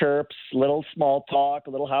 couple chirps, little small talk, a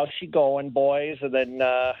little how's she going, boys, and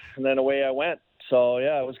then away I went. So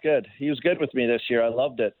yeah, it was good. He was good with me this year. I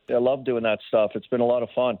loved it. I love doing that stuff. It's been a lot of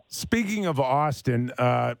fun. Speaking of Austin,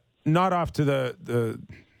 not off to the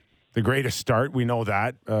greatest start. We know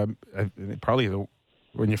that. Probably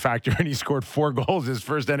when you factor in he scored 4 goals his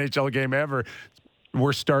first NHL game ever,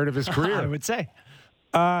 worst start of his career. I would say.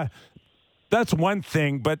 That's one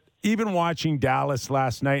thing, but even watching Dallas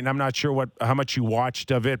last night, and I'm not sure how much you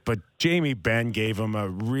watched of it, but Jamie Benn gave him a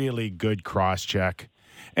really good cross check.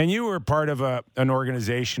 And you were part of an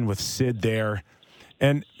organization with Sid there.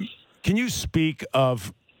 And can you speak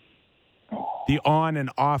of the on and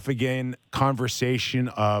off again conversation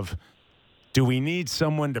of, do we need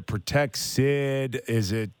someone to protect Sid?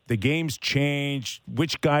 Is it the game's changed?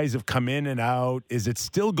 Which guys have come in and out? Is it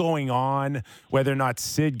still going on? Whether or not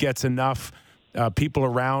Sid gets enough people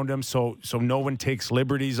around him so no one takes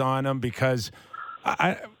liberties on him? Because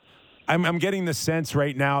I'm getting the sense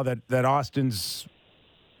right now that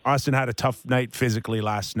Austin had a tough night physically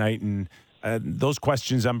last night, and those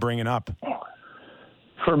questions I'm bringing up.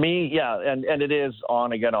 For me, yeah, and it is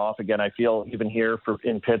on again, off again. I feel even here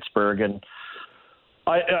in Pittsburgh, and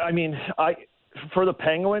I mean, for the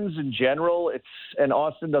Penguins in general, and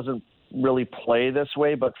Austin doesn't really play this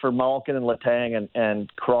way, but for Malkin and Letang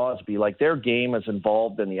and Crosby, like their game is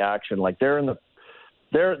involved in the action. Like they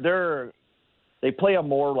play a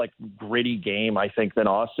more like gritty game, I think, than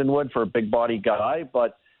Austin would for a big body guy.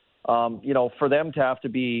 But for them to have to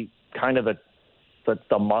be kind of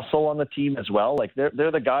the muscle on the team as well, like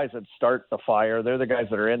they're the guys that start the fire. They're the guys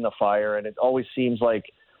that are in the fire, and it always seems like,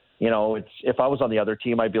 it's if I was on the other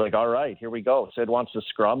team, I'd be like, all right, here we go. Sid wants to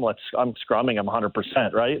scrum. I'm scrumming him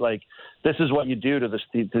 100%, right? Like this is what you do to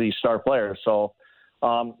these star players. So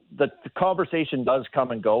the conversation does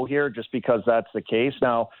come and go here just because that's the case.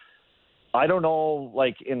 Now, I don't know,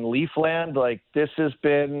 like in Leafland, like this has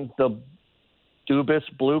been the Dubas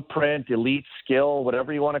blueprint, elite skill,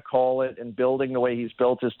 whatever you want to call it, and building the way he's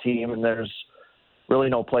built his team, and there's really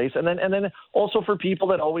no place. And then also for people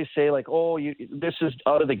that always say like, oh, this is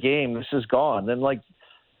out of the game, this is gone.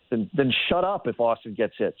 Then shut up if Austin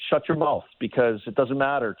gets hit. Shut your mouth because it doesn't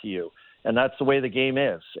matter to you. And that's the way the game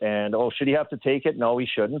is. And, should he have to take it? No, he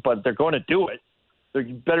shouldn't, but they're going to do it.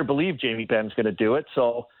 You better believe Jamie Benn's going to do it.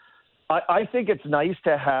 So I think it's nice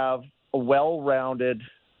to have a well-rounded,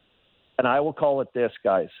 and I will call it this,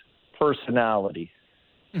 guys, personality.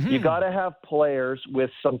 Mm-hmm. You got to have players with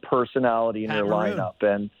some personality in your lineup.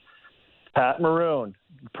 And Pat Maroon,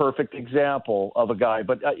 perfect example of a guy.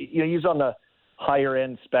 But he's on the higher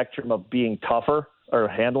end spectrum of being tougher or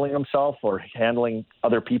handling himself or handling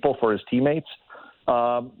other people for his teammates.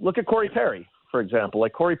 Look at Corey Perry, for example.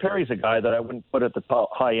 Like Corey Perry's a guy that I wouldn't put at the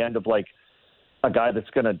high end of like a guy that's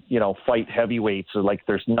going to, fight heavyweights, or like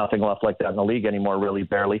there's nothing left like that in the league anymore, really,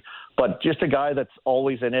 barely. But just a guy that's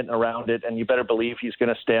always in it and around it, and you better believe he's going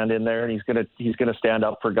to stand in there and he's going to stand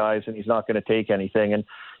up for guys, and he's not going to take anything. And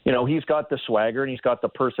he's got the swagger and he's got the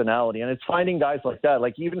personality, and it's finding guys like that.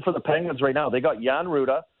 Like even for the Penguins right now, they got Jan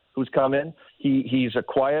Ruda, who's come in. He's a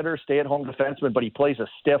quieter, stay-at-home defenseman, but he plays a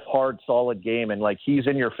stiff, hard, solid game, and like he's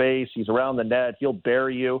in your face, he's around the net, he'll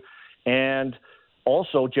bury you, and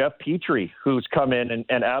also Jeff Petrie, who's come in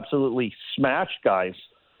and absolutely smashed guys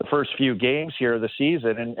the first few games here of the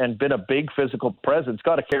season and been a big physical presence.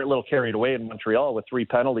 Got a little carried away in Montreal with 3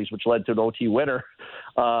 penalties, which led to an OT winner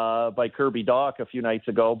by Kirby Dach a few nights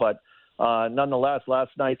ago. But nonetheless,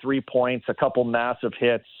 last night, 3 points, a couple massive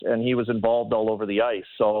hits, and he was involved all over the ice.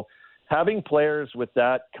 So having players with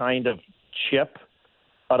that kind of chip,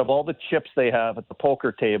 out of all the chips they have at the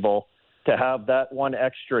poker table, to have that one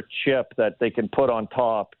extra chip that they can put on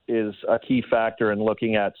top is a key factor in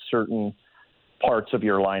looking at certain parts of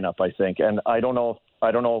your lineup, I think. And I don't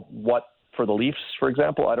know what, for the Leafs, for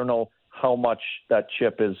example, I don't know how much that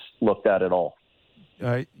chip is looked at all.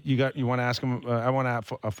 You want to ask him? I want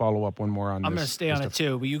to follow up one more on this. I'm going to stay on it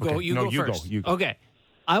too, but you go. Okay. You No, go you first. go. Okay.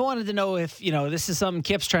 I wanted to know if this is something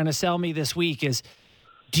Kip's trying to sell me this week. Is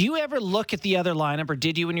do you ever look at the other lineup, or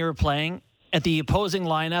did you when you were playing at the opposing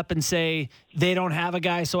lineup and say they don't have a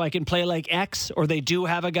guy, so I can play like X, or they do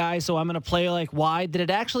have a guy, so I'm going to play like Y? Did it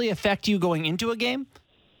actually affect you going into a game?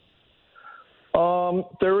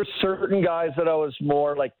 There were certain guys that I was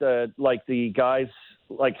more like the guys.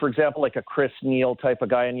 Like, for example, like a Chris Neil type of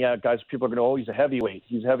guy. And, yeah, guys, people are going to, oh, he's a heavyweight.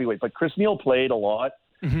 But Chris Neil played a lot.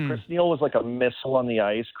 Mm-hmm. Chris Neil was like a missile on the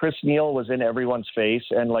ice. Chris Neil was in everyone's face.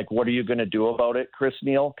 And, like, what are you going to do about it, Chris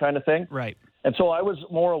Neil kind of thing? Right. And so I was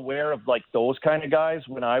more aware of, like, those kind of guys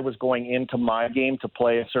when I was going into my game to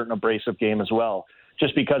play a certain abrasive game as well.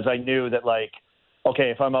 Just because I knew that, like,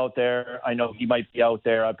 okay, if I'm out there, I know he might be out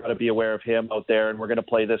there. I've got to be aware of him out there. And we're going to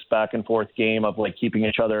play this back and forth game of, like, keeping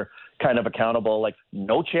each other kind of accountable. Like,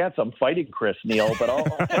 no chance I'm fighting Chris Neil, but I'll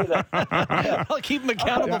say that. I'll keep him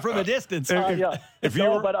accountable from a distance.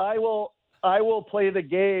 But I will play the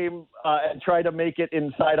game and try to make it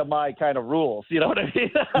inside of my kind of rules. You know what I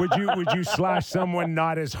mean? Would you slash someone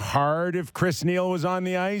not as hard if Chris Neil was on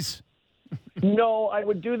the ice? No, I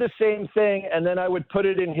would do the same thing, and then I would put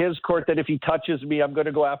it in his court that if he touches me, I'm going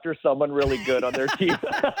to go after someone really good on their team.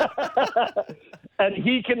 And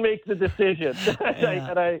he can make the decision.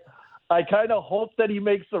 Yeah. I kind of hope that he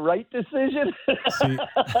makes the right decision. See,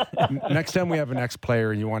 next time we have an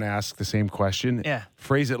ex-player and you want to ask the same question,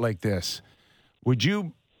 phrase it like this. Would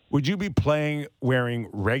you be playing wearing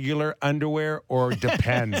regular underwear or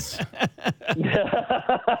depends?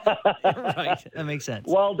 Right. That makes sense.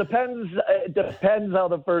 Well, it depends how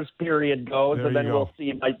the first period goes, and then we'll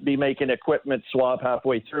see. Might be making equipment swap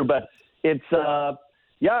halfway through, but it's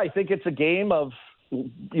I think it's a game of,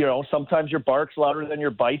 sometimes your bark's louder than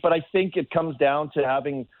your bite, but I think it comes down to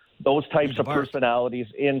having those types of personalities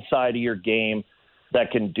inside of your game that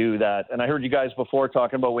can do that. And I heard you guys before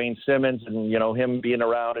talking about Wayne Simmons and, him being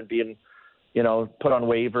around and being, put on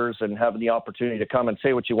waivers and having the opportunity to come and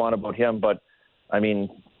say what you want about him. But, I mean,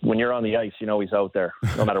 when you're on the ice, he's out there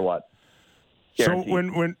no matter what.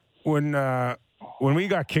 Guaranteed. So when we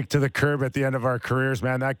got kicked to the curb at the end of our careers,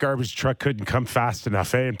 man, that garbage truck couldn't come fast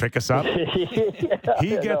enough, and pick us up.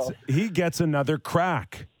 He gets another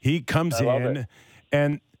crack. He comes in,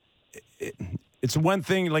 and it's one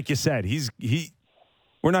thing, like you said,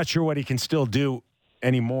 we're not sure what he can still do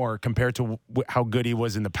anymore compared to how good he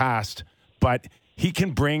was in the past, but he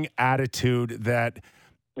can bring attitude that.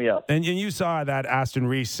 Yeah, and you saw that Aston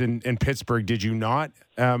Reese in Pittsburgh, did you not?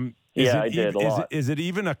 I did a lot. Is it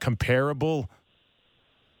even a comparable?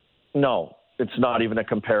 No, it's not even a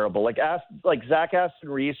comparable. Like Zach Aston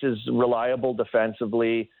Reese is reliable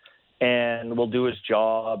defensively, and will do his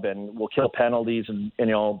job, and will kill penalties, and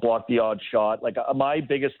block the odd shot. Like my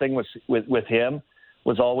biggest thing was with him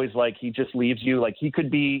was always like he just leaves you like he could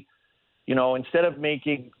be, instead of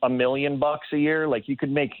making $1 million a year, like he could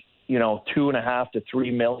make $2.5 to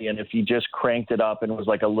 $3 million if he just cranked it up and was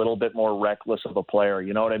like a little bit more reckless of a player.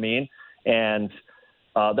 You know what I mean? And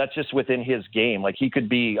that's just within his game. Like he could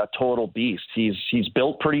be a total beast. He's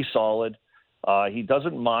built pretty solid. He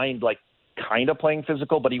doesn't mind like kind of playing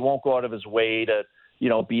physical, but he won't go out of his way to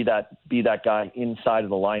be that guy inside of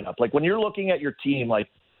the lineup. Like when you're looking at your team, like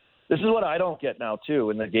this is what I don't get now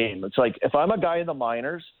too in the game. It's like if I'm a guy in the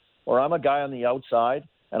minors or I'm a guy on the outside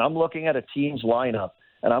and I'm looking at a team's lineup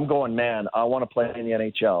and I'm going, man, I want to play in the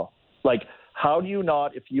NHL. Like, how do you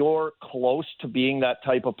not, if you're close to being that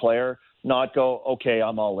type of player, not go, okay,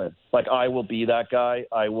 I'm all in. Like, I will be that guy.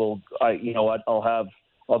 You know what?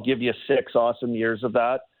 I'll give you 6 awesome years of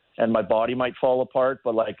that, and my body might fall apart,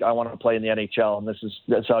 but like, I want to play in the NHL, and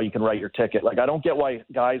that's how you can write your ticket. Like, I don't get why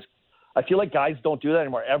I feel like guys don't do that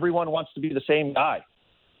anymore. Everyone wants to be the same guy.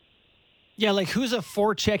 Yeah, like who's a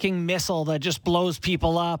forechecking missile that just blows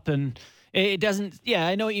people up and. It doesn't, yeah,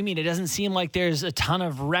 I know what you mean. It doesn't seem like there's a ton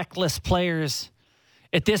of reckless players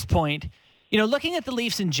at this point. Looking at the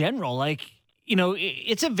Leafs in general, like,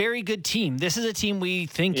 it's a very good team. This is a team we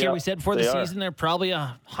think here, we said before the season, they're probably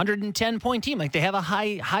a 110-point team. Like, they have a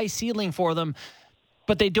high ceiling for them,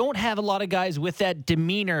 but they don't have a lot of guys with that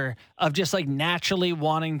demeanor of just like naturally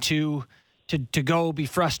wanting to to go be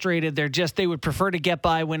frustrated. They would prefer to get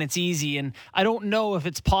by when it's easy. And I don't know if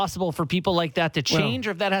it's possible for people like that to change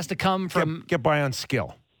or if that has to come from get by on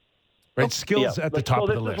skill. Right? Skill's at the top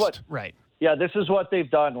of the list. Right. Yeah, this is what they've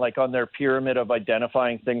done, like on their pyramid of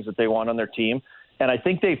identifying things that they want on their team. And I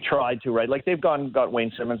think they've tried to, right? Like they've got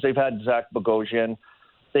Wayne Simmons, they've had Zach Bogosian,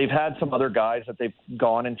 they've had some other guys that they've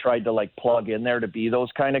gone and tried to like plug in there to be those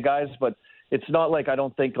kind of guys. But it's not like, I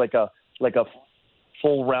don't think like a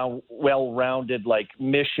full round, well-rounded like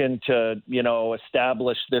mission to,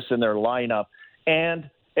 establish this in their lineup.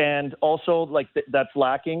 And also like that's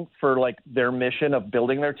lacking for like their mission of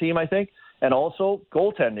building their team, I think. And also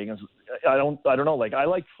goaltending is, I don't know. Like I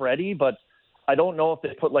like Freddie, but I don't know if they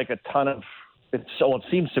put like a ton of it. So it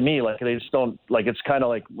seems to me like they just don't like, it's kind of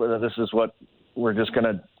like, this is what we're just going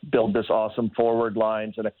to build this awesome forward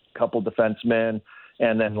lines and a couple defensemen.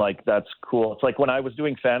 And then like, that's cool. It's like when I was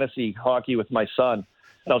doing fantasy hockey with my son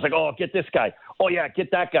and I was like, oh, get this guy. Oh yeah. Get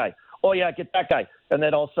that guy. Oh yeah. Get that guy. And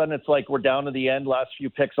then all of a sudden it's like, we're down to the end, last few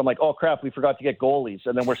picks. I'm like, oh crap, we forgot to get goalies.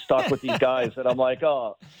 And then we're stuck with these guys. And I'm like,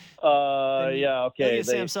 yeah, okay.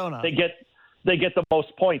 They get the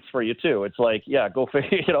most points for you too. It's like, yeah, go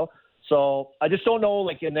figure, So I just don't know,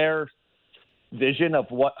 like in their vision of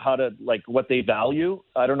what they value.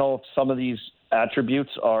 I don't know if some of these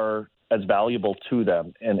attributes are as valuable to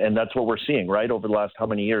them. And that's what we're seeing, right? Over the last how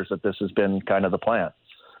many years that this has been kind of the plan.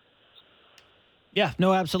 Yeah,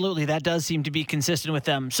 no, absolutely. That does seem to be consistent with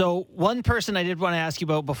them. So one person I did want to ask you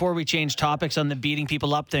about before we change topics on the beating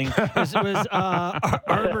people up thing was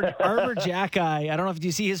Arber Xhekaj. I don't know if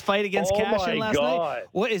you see his fight against Cashin last night.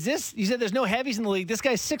 What is this? You said there's no heavies in the league. This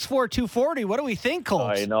guy's 6'4", 240. What do we think,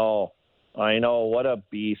 Colts? I know. What a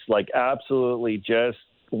beast. Like absolutely just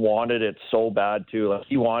wanted it so bad too. Like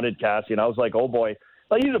he wanted Cassian. I was like, oh boy.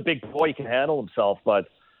 Like, he's a big boy, he can handle himself, but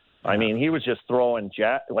I mean, he was just throwing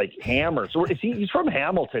hammers. He's from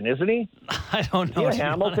Hamilton, isn't he? I don't know.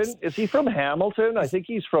 Hamilton? Is he from Hamilton? I think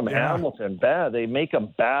he's from Hamilton. Bad. They make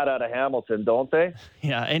him bad out of Hamilton, don't they?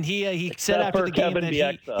 Yeah, and he said after the game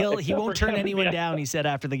that he won't turn anyone down. He said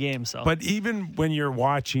after the game. So, but even when you're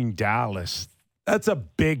watching Dallas, that's a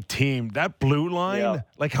big team. That blue line,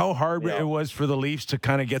 like how hard it was for the Leafs to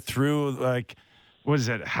kind of get through. Like, what is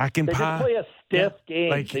it, Hakanpää? They just play a stiff game.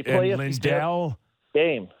 Like, they play a Lindell stiff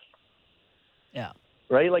game. Yeah.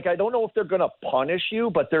 Right? Like, I don't know if they're going to punish you,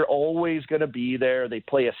 but they're always going to be there. They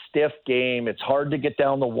play a stiff game. It's hard to get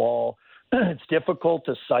down the wall. It's difficult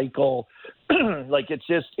to cycle. Like, it's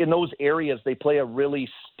just in those areas, they play a really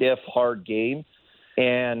stiff, hard game.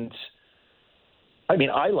 And, I mean,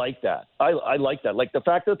 I like that. I like that. Like, the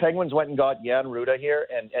fact that the Penguins went and got Jan Ruda here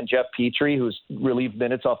and Jeff Petrie, who's relieved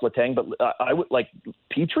minutes off Letang, but I would like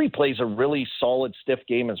Petrie plays a really solid, stiff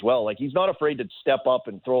game as well. Like, he's not afraid to step up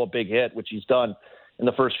and throw a big hit, which he's done in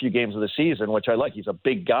the first few games of the season, which I like. He's a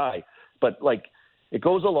big guy. But, like, it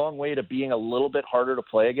goes a long way to being a little bit harder to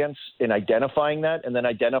play against in identifying that and then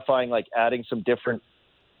identifying, like, adding some different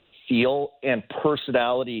feel and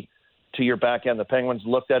personality to your back end. The Penguins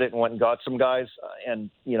looked at it and went and got some guys and,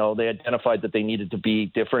 they identified that they needed to be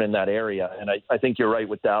different in that area. And I think you're right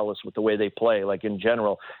with Dallas with the way they play, like in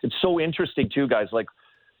general. It's so interesting too, guys, like,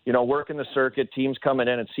 working the circuit, teams coming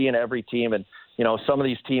in and seeing every team and, some of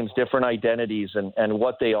these teams, different identities and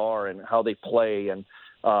what they are and how they play and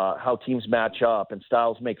how teams match up and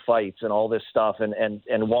styles make fights and all this stuff and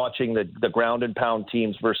watching the ground and pound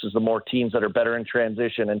teams versus the more teams that are better in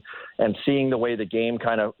transition and seeing the way the game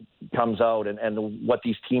kind of comes out and what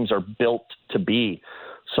these teams are built to be.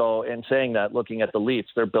 So in saying that, looking at the Leafs,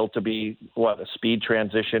 they're built to be a speed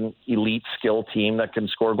transition, elite skill team that can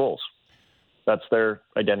score goals. That's their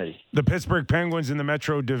identity. The Pittsburgh Penguins in the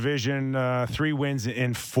Metro Division, 3 wins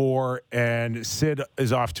in 4, and Sid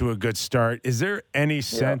is off to a good start. Is there any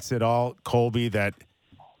sense at all, Colby, that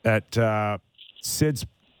Sid's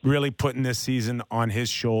really putting this season on his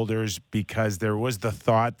shoulders because there was the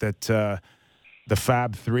thought that the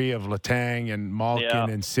Fab 3 of Letang and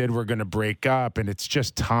Malkin and Sid were going to break up, and it's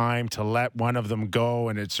just time to let one of them go,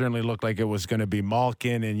 and it certainly looked like it was going to be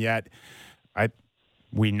Malkin, and yet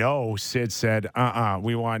we know Sid said,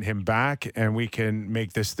 we want him back and we can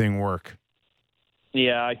make this thing work.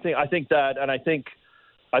 Yeah, I think that, and I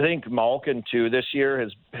think Malkin too this year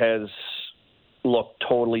has looked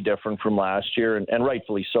totally different from last year, and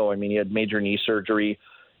rightfully so. I mean, he had major knee surgery,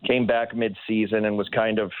 came back mid-season and was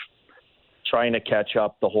kind of trying to catch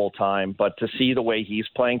up the whole time. But to see the way he's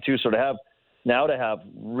playing too, so to have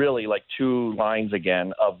really like 2 lines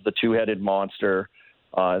again of the two-headed monster.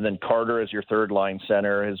 And then Carter as your third line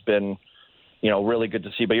center has been, really good to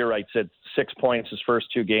see. But you're right, Sid, 6 points his first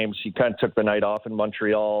 2 games. He kind of took the night off in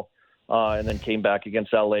Montreal. and then came back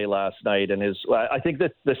against LA last night. And I think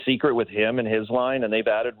that the secret with him and his line, and they've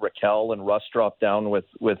added Raquel and Russ dropped down with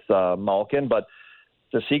Malkin, but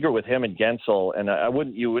the secret with him and Gensel, and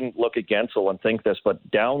you wouldn't look at Gensel and think this,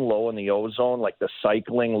 but down low in the O-zone, like the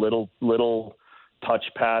cycling little touch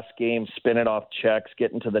pass game, spin it off checks,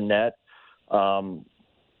 getting to the net,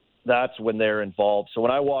 that's when they're involved. So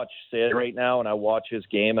when I watch Sid right now and I watch his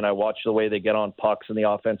game and I watch the way they get on pucks in the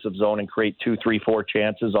offensive zone and create 2, 3, 4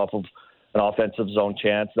 chances off of an offensive zone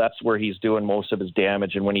chance, that's where he's doing most of his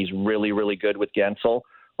damage and when he's really, really good with Gensel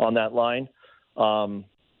on that line. And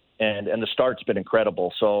the start's been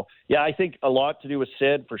incredible. So, yeah, I think a lot to do with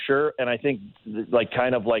Sid for sure. And I think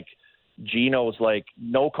kind of like Gino's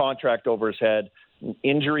no contract over his head.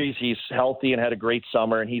 Injuries, he's healthy and had a great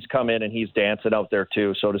summer, and he's come in and he's dancing out there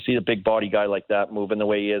too. So to see a big body guy like that moving the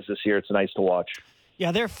way he is this year, it's nice to watch.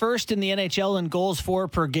 Yeah, they're first in the NHL in goals for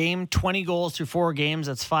per game, 20 goals through 4 games.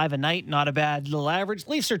 That's 5 a night. Not a bad little average.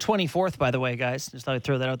 Leafs are 24th, by the way, guys. Just thought I'd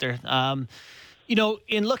throw that out there.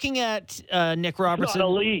 In looking at Nick Robertson. Not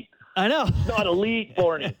elite. I know. Not elite,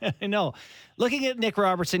 Borny. I know. Looking at Nick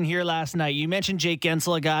Robertson here last night, you mentioned Jake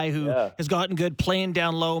Gensel, a guy who has gotten good playing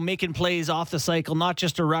down low, making plays off the cycle, not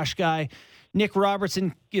just a rush guy. Nick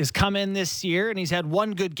Robertson has come in this year, and he's had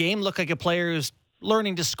one good game. Looked like a player who's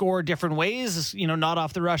learning to score different ways, not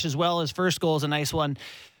off the rush as well. His first goal is a nice one.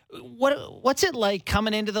 What's it like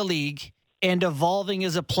coming into the league and evolving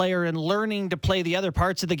as a player and learning to play the other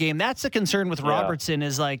parts of the game? That's the concern with Robertson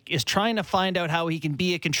is trying to find out how he can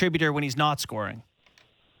be a contributor when he's not scoring.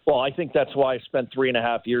 Well, I think that's why I spent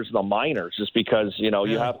 3.5 years in the minors, just because, you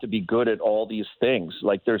have to be good at all these things.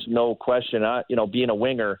 There's no question, being a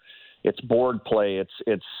winger, it's board play,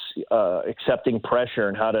 it's accepting pressure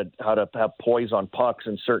and how to have poise on pucks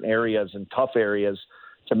in certain areas and tough areas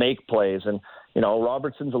to make plays. And,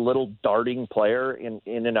 Robertson's a little darting player in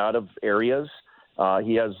and out of areas.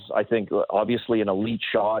 He has, I think, obviously an elite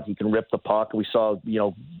shot. He can rip the puck. We saw,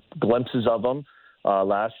 glimpses of him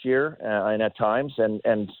last year and at times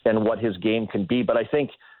and what his game can be. But I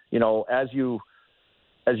think, as you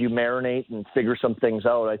marinate and figure some things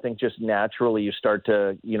out, I think just naturally you start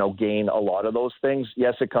to, gain a lot of those things.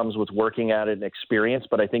 Yes, it comes with working at it and experience,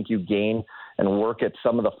 but I think you gain and work at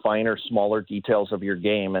some of the finer, smaller details of your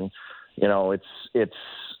game. And,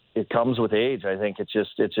 it comes with age. I think it's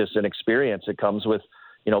just an experience. It comes with,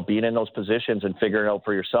 being in those positions and figuring it out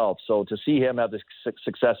for yourself. So to see him have the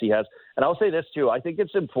success he has, and I'll say this too, I think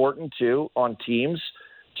it's important too on teams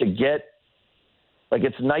to get,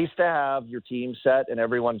 it's nice to have your team set and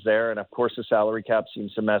everyone's there. And of course the salary cap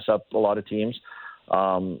seems to mess up a lot of teams,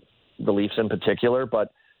 the Leafs in particular,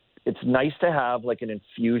 but it's nice to have an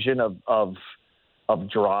infusion of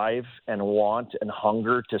drive and want and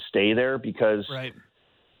hunger to stay there because right.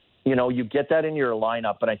 You get that in your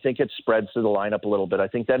lineup, and I think it spreads to the lineup a little bit. I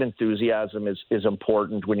think that enthusiasm is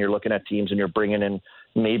important when you're looking at teams and you're bringing in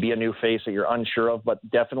maybe a new face that you're unsure of, but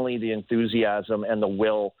definitely the enthusiasm and the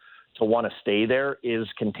will to want to stay there is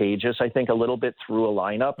contagious, I think, a little bit through a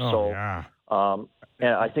lineup.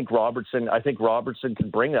 And I think Robertson can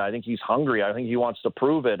bring that. I think he's hungry. I think he wants to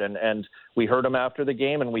prove it. And we heard him after the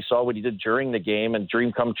game, and we saw what he did during the game, and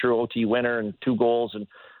dream come true, OT winner and 2 goals, and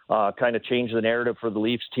kind of changed the narrative for the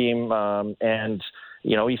Leafs team. And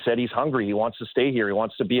he said he's hungry. He wants to stay here. He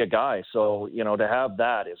wants to be a guy. So, to have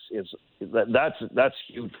that that's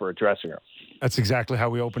huge for a dressing room. That's exactly how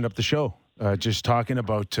we opened up the show. Just talking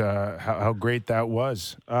about how great that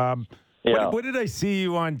was. What did I see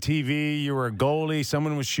you on TV? You were a goalie.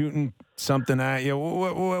 Someone was shooting something at you.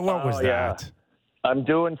 What was that? I'm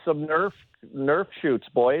doing some Nerf shoots,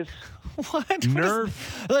 boys. What?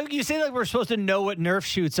 Nerf? You say we're supposed to know what Nerf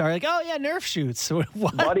shoots are. Nerf shoots.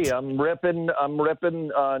 What? Buddy, I'm ripping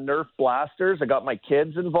Nerf blasters. I got my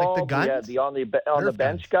kids involved. The guns? Yeah, on the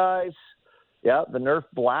bench guys. Yeah, the Nerf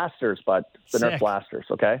blasters, but the Sick. Nerf blasters.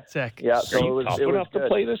 Okay. Sick. Yeah. So it was enough to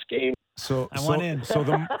play this game. So want in. So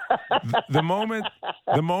the moment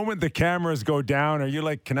the cameras go down, are you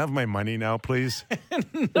like, can I have my money now, please?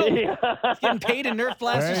 He's getting paid in Nerf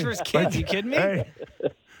blasters for his kids. You kidding me? Hey.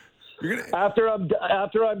 After I'm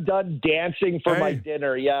done dancing for my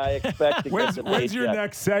dinner, I expect to get the When's your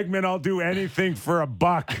next segment? I'll do anything for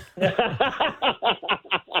 $1.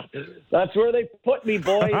 That's where they put me,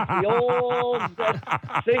 boys. The old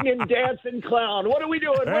singing, dancing clown. What are we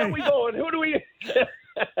doing? Where are we going? Who do we...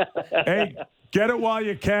 Hey, get it while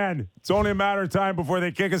you can. It's only a matter of time before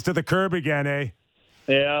they kick us to the curb again, eh?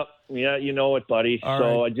 Yeah, you know it, buddy. All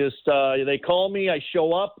so right. I just, they call me, I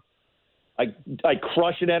show up, I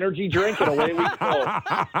crush an energy drink, and away we go.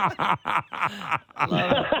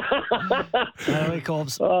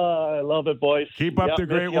 Colbs. I love it, boys. Keep up the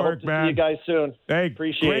great work, man. See you guys soon. Hey,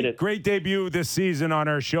 appreciate it. Great debut this season on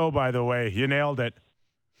our show, by the way. You nailed it.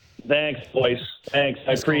 Thanks, boys. Thanks.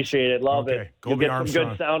 I appreciate it. Love it. You'll get some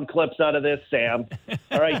good sound clips out of this, Sam.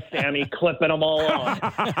 All right, Sammy, clipping them all on.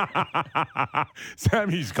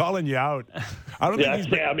 Sammy's calling you out.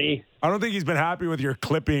 Sammy. I don't think he's been happy with your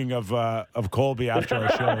clipping of Colby after our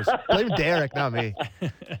shows. Blame Derek, not me.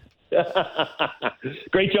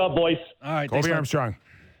 Great job, boys. All right, Colby Armstrong.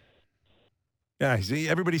 Yeah,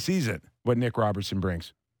 everybody sees it, what Nick Robertson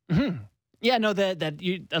brings. Mm-hmm. Yeah, no,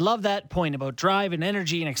 I love that point about drive and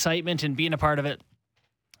energy and excitement and being a part of it.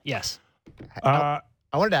 Yes. I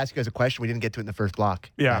wanted to ask you guys a question. We didn't get to it in the first block.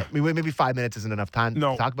 Yeah. Maybe 5 minutes isn't enough time to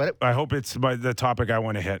talk about it. I hope it's the topic I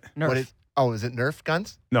want to hit. Nerf. Is it Nerf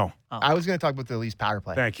guns? No. Oh. I was going to talk about the Leafs power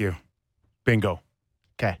play. Thank you. Bingo.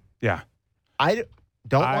 Okay. Yeah. I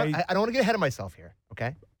don't want to get ahead of myself here,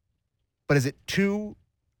 okay? But is it too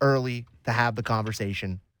early to have the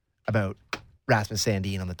conversation about Rasmus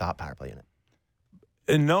Sandin on the top power play unit?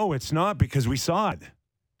 No, it's not, because we saw it.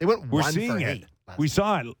 They went We're 1 seeing for it. 8. We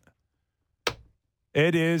saw it.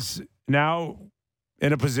 It is now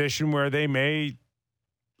in a position where they may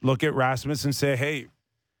look at Rasmus and say, hey,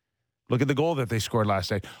 look at the goal that they scored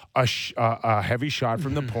last night. A heavy shot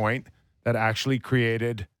from the point that actually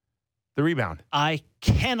created the rebound. I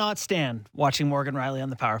cannot stand watching Morgan Rielly on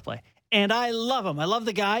the power play. And I love him. I love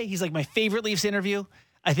the guy. He's like my favorite Leafs interview.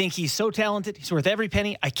 I think he's so talented. He's worth every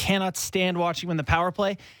penny. I cannot stand watching him in the power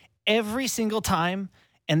play every single time.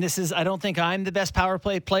 And I don't think I'm the best power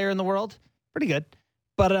play player in the world. Pretty good.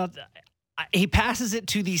 But he passes it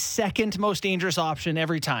to the second most dangerous option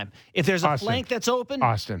every time. If there's a flank that's open.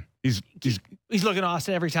 Austin. He's looking at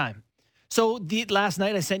Austin every time. So last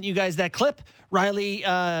night I sent you guys that clip. Rielly,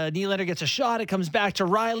 Nylander gets a shot. It comes back to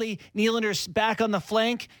Rielly. Nylander's back on the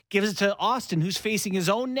flank. Gives it to Austin, who's facing his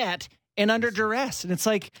own net and under duress. And it's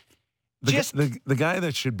like, the guy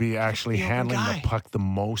that should be actually handling the puck the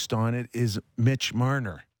most on it is Mitch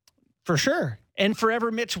Marner. For sure. And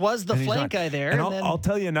forever Mitch was the flank guy there. And I'll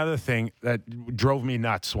tell you another thing that drove me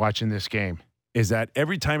nuts watching this game is that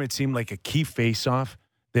every time it seemed like a key face-off,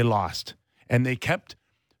 they lost. And they kept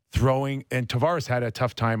throwing, and Tavares had a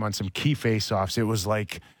tough time on some key face-offs. It was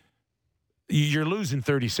like you're losing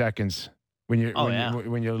 30 seconds when you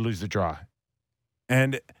lose the draw.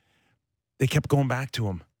 And they kept going back to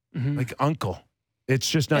him like uncle. It's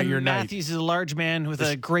just not your night. Matthews is a large man with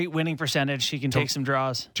a great winning percentage. He can take some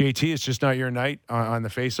draws. JT, it's just not your night on the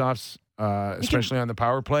face-offs, especially on the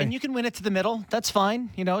power play. And you can win it to the middle. That's fine.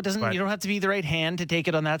 You know, you don't have to be the right hand to take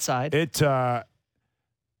it on that side.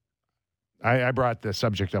 I brought the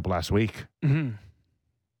subject up last week. Mm-hmm.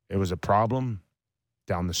 It was a problem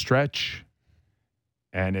down the stretch,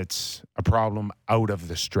 and it's a problem out of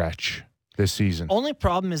the stretch this season. Only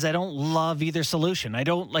problem is I don't love either solution. I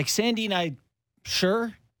don't like Sandin.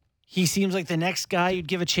 Sure, he seems like the next guy you'd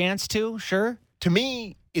give a chance to. Sure. To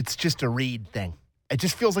me, it's just a read thing. It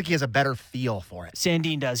just feels like he has a better feel for it.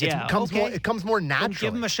 Sandin does, yeah. It comes more naturally.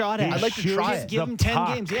 Give him a shot at it. I'd like to try it. Give him 10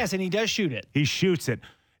 games. Yes, and he does shoot it. He shoots it.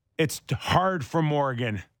 It's hard for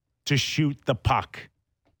Morgan to shoot the puck.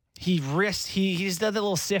 He's the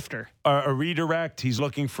little sifter. A redirect. He's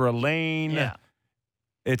looking for a lane. Yeah.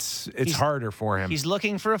 It's harder for him. He's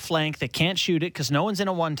looking for a flank that can't shoot it because no one's in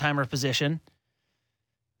a one-timer position.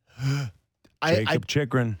 Jacob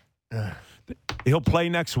Chychrun. He'll play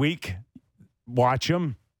next week. Watch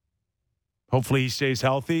him. Hopefully he stays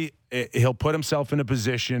healthy. He'll put himself in a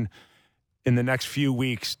position in the next few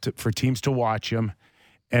weeks for teams to watch him.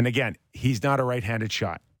 And again, he's not a right-handed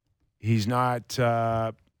shot. He's not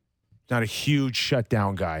a huge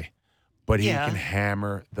shutdown guy, but he can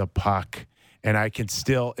hammer the puck. And I can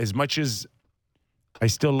still, as much as I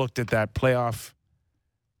still looked at that playoff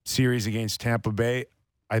series against Tampa Bay,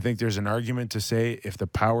 I think there's an argument to say if the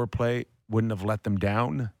power play wouldn't have let them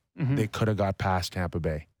down, they could have got past Tampa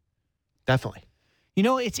Bay. Definitely. You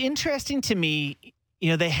know, it's interesting to me.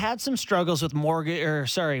 You know, they had some struggles with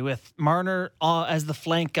with Marner as the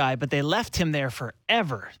flank guy, but they left him there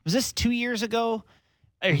forever. Was this 2 years ago?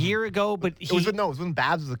 A year ago? But it was when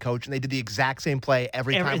Babs was the coach, and they did the exact same play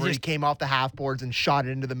every time where he came off the half boards and shot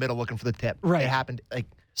it into the middle looking for the tip. Right. It happened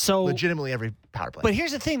legitimately every power play. But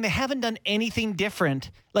here's the thing. They haven't done anything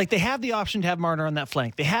different. Like, they have the option to have Marner on that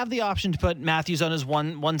flank. They have the option to put Matthews on his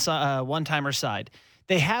one-timer side.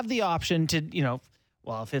 They have the option to,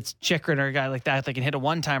 if it's Chychrun or a guy like that, they can hit a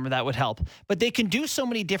one-timer, that would help. But they can do so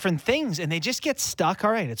many different things, and they just get stuck.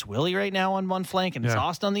 All right, it's Willie right now on one flank, and it's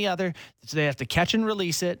Austin on the other. So they have to catch and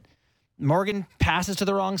release it. Morgan passes to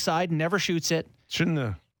the wrong side, never shoots it. Shouldn't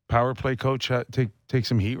the power play coach take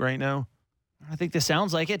some heat right now? I think this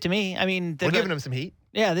sounds like it to me. I mean, we're giving him some heat.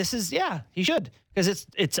 Yeah, he should, because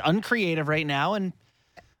it's uncreative right now, and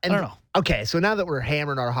I don't know. Okay, so now that we're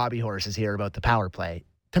hammering our hobby horses here about the power play,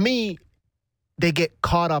 to me, they get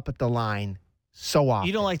caught up at the line so often.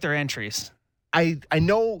 You don't like their entries. I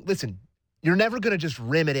know. Listen, you're never going to just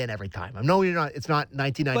rim it in every time. I know you're not. It's not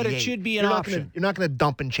 1998. But it should be an option. You're not going to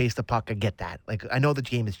dump and chase the puck. I get that. Like, I know the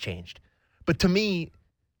game has changed, but to me,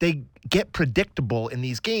 they get predictable in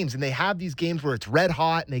these games, and they have these games where it's red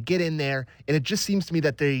hot, and they get in there, and it just seems to me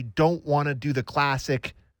that they don't want to do the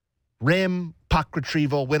classic rim, puck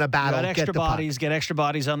retrieval, win a battle, get extra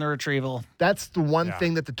bodies on the retrieval. That's the one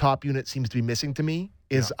thing that the top unit seems to be missing to me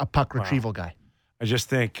is a puck retrieval guy. I just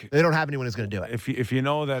think they don't have anyone who's going to do it. If you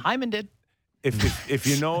know that Hyman did. If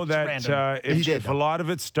you know that if a lot of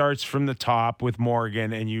it starts from the top with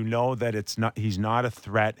Morgan, and you know that he's not a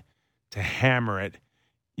threat to hammer it,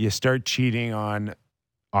 you start cheating on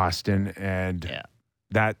Austin, and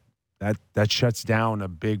that shuts down a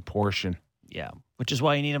big portion. Yeah, which is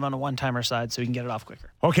why you need him on a one-timer side so he can get it off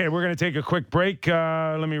quicker. Okay, we're going to take a quick break.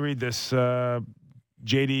 Let me read this.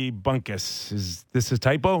 JD Bunkus. Is this a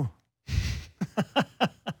typo?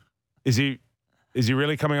 Is he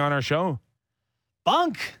really coming on our show?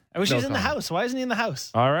 Bunk. I wish he was in the house. Why isn't he in the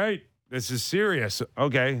house? All right. This is serious.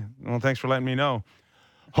 Okay. Well, thanks for letting me know.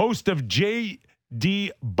 Host of JD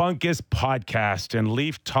Bunkus podcast and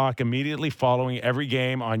Leaf Talk immediately following every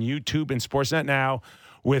game on YouTube and Sportsnet Now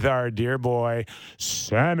with our dear boy,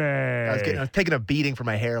 Sammy. I was taking a beating for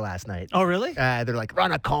my hair last night. Oh, really? They're like,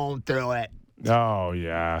 run a comb through it. Oh,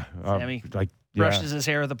 yeah. Sammy brushes his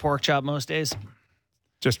hair with a pork chop most days.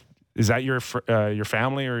 Just, is that your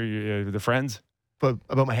family or the friends? But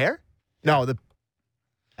about my hair? No, the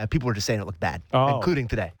people were just saying it looked bad, including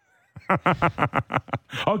today.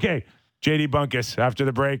 Okay, JD Bunkus after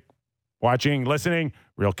the break. Watching, listening,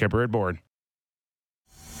 Real Kipper at Board.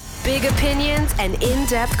 Big opinions and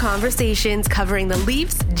in-depth conversations covering the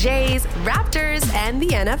Leafs, Jays, Raptors, and the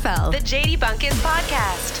NFL. The JD Bunkus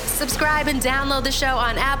Podcast. Subscribe and download the show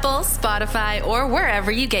on Apple, Spotify, or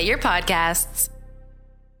wherever you get your podcasts.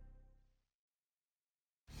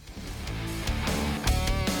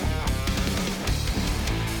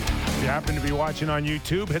 If you happen to be watching on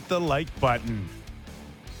YouTube, hit the like button.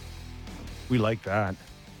 We like that.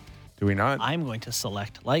 Do we not? I'm going to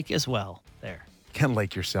select like as well. There. Can't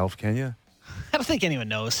like yourself, can you? I don't think anyone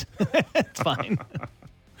knows. It's fine.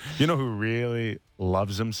 You know who really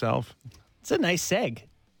loves himself? It's a nice seg.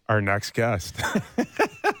 Our next guest.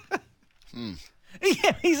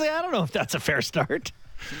 Yeah, he's like, I don't know if that's a fair start.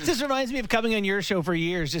 This reminds me of coming on your show for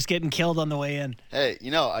years, just getting killed on the way in. Hey,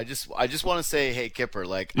 I just want to say, hey, Kipper,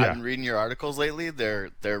 I've been reading your articles lately.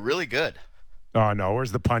 They're really good. Oh, no.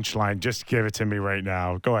 Where's the punchline? Just give it to me right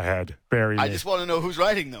now. Go ahead. Bury me. I just want to know who's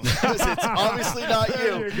writing them. Because it's obviously not you.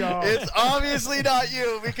 There you go. It's obviously not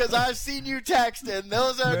you because I've seen you text and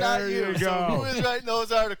those are not you. So who is writing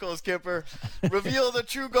those articles, Kipper? Reveal the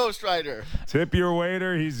true ghostwriter. Tip your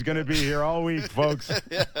waiter. He's going to be here all week, folks.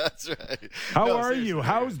 Yeah, that's right. How are you?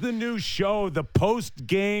 How's the new show, the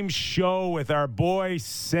post-game show with our boy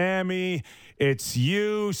Sammy? It's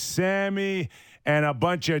you, Sammy, and a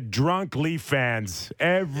bunch of drunk Leaf fans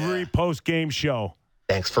every post-game show.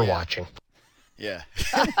 Thanks for watching. Yeah.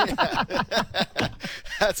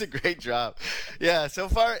 That's a great job. Yeah, so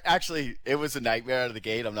far, actually, it was a nightmare out of the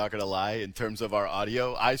gate, I'm not going to lie, in terms of our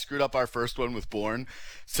audio. I screwed up our first one with Bourne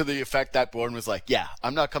to the effect that Bourne was like, yeah,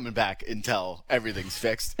 I'm not coming back until everything's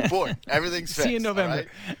fixed. Bourne, everything's fixed. See you in November.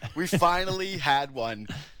 Right? We finally had one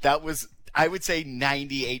that was, I would say,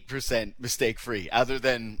 98% mistake-free, other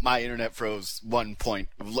than my internet froze 1 point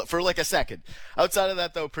for like a second. Outside of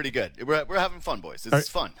that, though, pretty good. We're having fun, boys. It's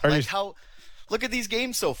fun. Look at these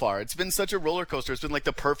games so far. It's been such a roller coaster. It's been like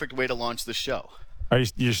the perfect way to launch the show.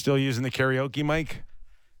 You're still using the karaoke mic?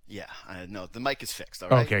 Yeah. No, the mic is fixed, all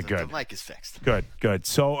right? Okay, good. The mic is fixed. Good.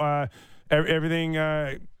 So everything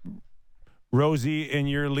rosy in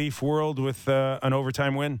your Leaf world with an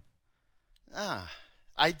overtime win?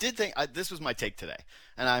 I did think this was my take today,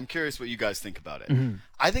 and I'm curious what you guys think about it. Mm-hmm.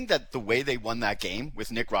 I think that the way they won that game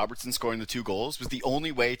with Nick Robertson scoring the 2 goals was the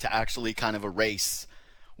only way to actually kind of erase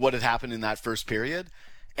what had happened in that first period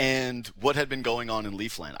and what had been going on in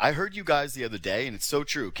Leafland. I heard you guys the other day, and it's so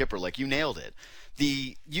true, Kipper, you nailed it,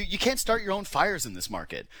 you can't start your own fires in this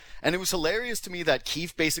market. And it was hilarious to me that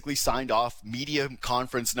Keefe basically signed off media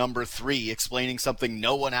conference number 3 explaining something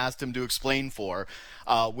no one asked him to explain for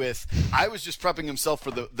with, I was just prepping himself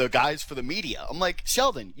for the guys for the media. I'm like,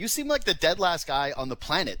 Sheldon, you seem like the dead last guy on the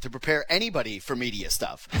planet to prepare anybody for media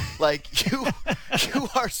stuff. Like, you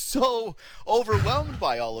are so overwhelmed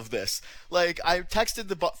by all of this. Like, I texted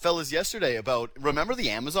the fellas yesterday about, remember the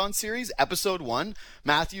Amazon series, episode 1?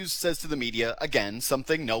 Matthews says to the media, again,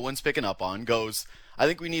 something no one's picking up on, goes, I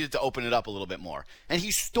think we needed to open it up a little bit more. And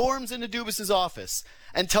he storms into Dubas's office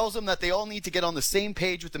and tells him that they all need to get on the same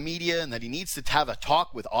page with the media and that he needs to have a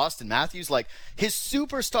talk with Austin Matthews, like his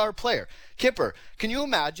superstar player. Kipper, can you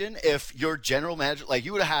imagine if your general manager, like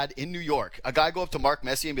you would have had in New York, a guy go up to Mark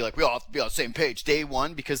Messier and be like, we all have to be on the same page day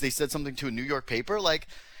one because they said something to a New York paper? Like,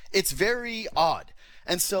 it's very odd.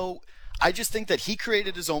 And so I just think that he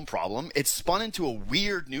created his own problem. It spun into a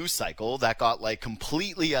weird news cycle that got like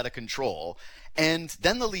completely out of control. And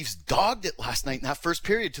then the Leafs dogged it last night in that first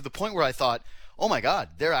period to the point where I thought, oh my God,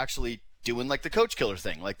 they're actually doing like the coach killer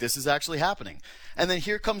thing. Like, this is actually happening. And then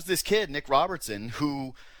here comes this kid, Nick Robertson,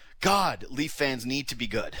 who, God, Leaf fans need to be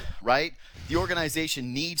good, right? The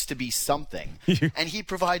organization needs to be something. And he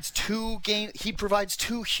provides two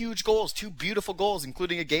huge goals, 2 beautiful goals,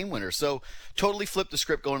 including a game winner. So totally flipped the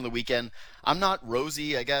script going into the weekend. I'm not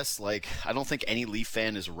rosy, I guess. Like, I don't think any Leaf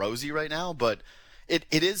fan is rosy right now, but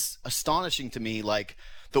it is astonishing to me, like,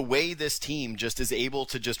 the way this team just is able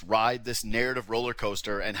to just ride this narrative roller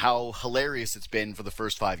coaster and how hilarious it's been for the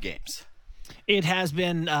first 5 games. It has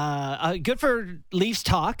been good for Leafs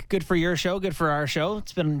talk, good for your show, good for our show.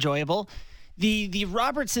 It's been enjoyable. The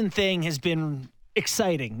Robertson thing has been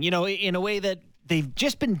exciting, in a way that they've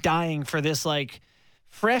just been dying for this, like,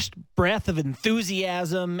 fresh breath of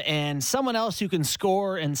enthusiasm and someone else who can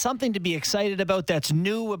score and something to be excited about that's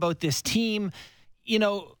new about this team.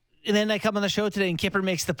 And then I come on the show today and Kipper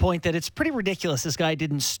makes the point that it's pretty ridiculous this guy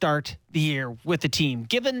didn't start the year with the team,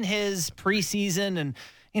 given his preseason and,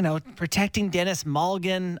 protecting Dennis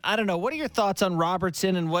Mulligan. I don't know. What are your thoughts on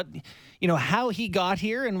Robertson and what, how he got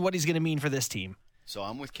here and what he's going to mean for this team? So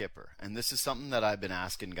I'm with Kipper, and this is something that I've been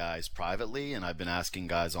asking guys privately and I've been asking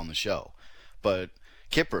guys on the show. But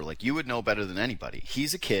Kipper, like, you would know better than anybody.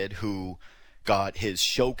 He's a kid who got his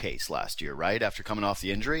showcase last year, right, after coming off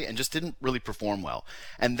the injury, and just didn't really perform well.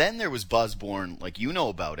 And then there was buzz born, like, you know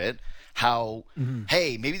about it, how,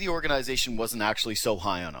 hey, maybe the organization wasn't actually so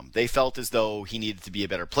high on him. They felt as though he needed to be a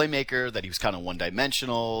better playmaker, that he was kind of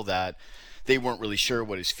one-dimensional, that they weren't really sure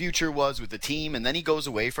what his future was with the team. And then he goes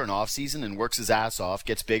away for an offseason and works his ass off,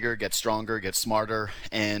 gets bigger, gets stronger, gets smarter,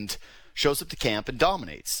 and shows up to camp and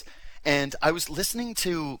dominates. And I was listening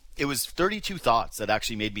to, it was 32 Thoughts that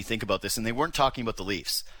actually made me think about this, and they weren't talking about the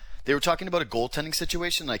Leafs. They were talking about a goaltending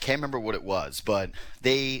situation, and I can't remember what it was, but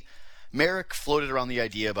Merrick floated around the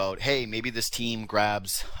idea about, hey, maybe this team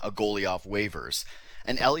grabs a goalie off waivers.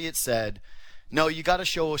 And Elliott said, no, you got to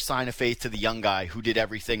show a sign of faith to the young guy who did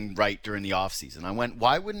everything right during the offseason. I went,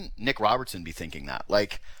 why wouldn't Nick Robertson be thinking that?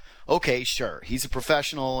 Like, okay, sure, he's a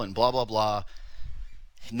professional and blah, blah, blah.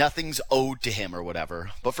 Nothing's owed to him or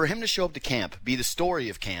whatever. But for him to show up to camp, be the story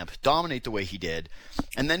of camp, dominate the way he did,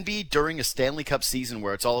 and then be during a Stanley Cup season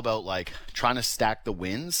where it's all about, like, trying to stack the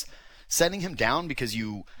wins, setting him down because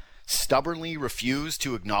you stubbornly refuse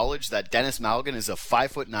to acknowledge that Dennis Mulligan is a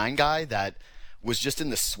 5'9" guy that was just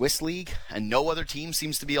in the Swiss League and no other team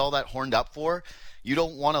seems to be all that horned up for. You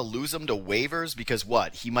don't want to lose him to waivers because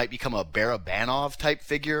what? He might become a Barabanov type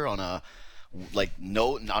figure on a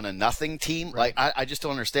nothing team. Right. Like, I just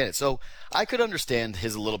don't understand it. So I could understand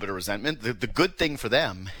his a little bit of resentment. The good thing for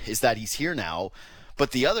them is that he's here now.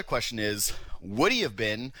 But the other question is, would he have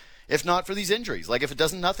been if not for these injuries? Like,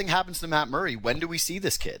 if nothing happens to Matt Murray, when do we see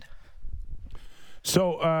this kid?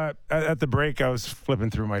 So at the break, I was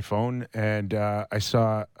flipping through my phone and I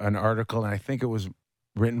saw an article, and I think it was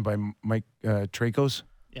written by Mike Tracos.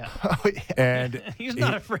 Yeah. And he's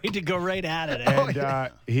not afraid to go right at it.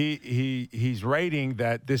 And he's writing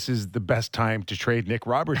that this is the best time to trade Nick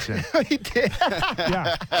Robertson. He did.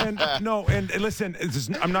 Yeah. And listen,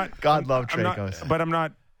 I'm not. God love Tracos. But I'm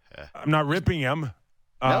not ripping him.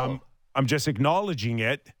 No. I'm just acknowledging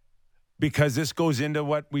it because this goes into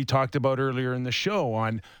what we talked about earlier in the show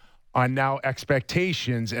on now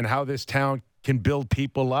expectations and how this town can build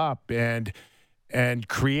people up and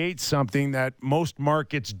create something that most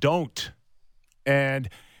markets don't. And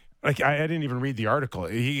like, I didn't even read the article.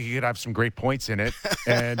 He could have some great points in it,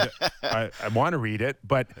 and I want to read it,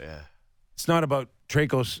 but it's not about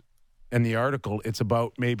Tracos and the article. It's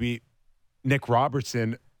about maybe Nick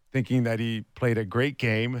Robertson thinking that he played a great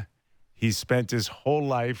game. He's spent his whole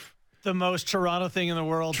life The most Toronto thing in the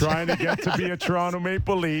world. Trying to get to be a Toronto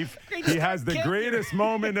Maple Leaf. He has the greatest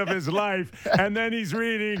moment of his life, and then he's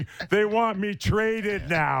reading, they want me traded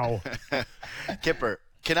now. Kipper,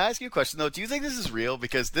 can I ask you a question, though? Do you think this is real?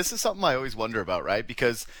 Because this is something I always wonder about, right?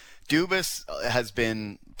 Because Dubas has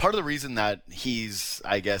been part of the reason that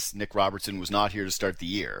I guess Nick Robertson was not here to start the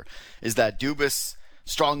year, is that Dubas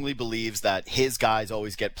strongly believes that his guys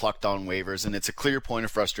always get plucked on waivers, and it's a clear point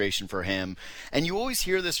of frustration for him. And you always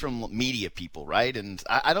hear this from media people, right? And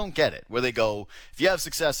I don't get it, where they go, if you have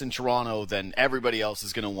success in Toronto, then everybody else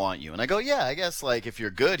is going to want you. And I go, yeah, I guess like if you're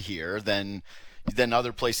good here, then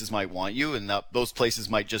other places might want you, and those places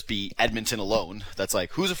might just be Edmonton alone. That's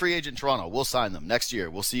like, who's a free agent in Toronto? We'll sign them next year.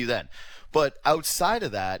 We'll see you then. But outside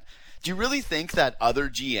of that, do you really think that other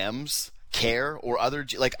GMs care, or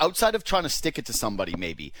like outside of trying to stick it to somebody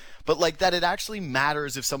maybe, but like that it actually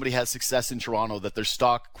matters if somebody has success in Toronto, that their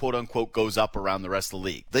stock quote unquote goes up around the rest of the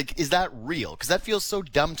league? Like, is that real? Because that feels so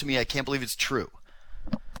dumb to me. I can't believe it's true.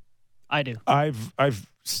 I do. I've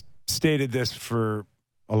stated this for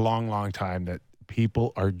a long time, that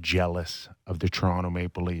people are jealous of the Toronto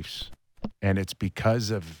Maple Leafs, and it's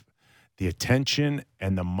because of the attention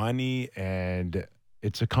and the money, and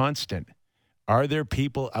it's a constant. Are there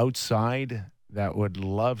people outside that would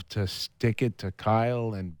love to stick it to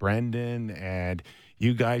Kyle and Brendan, and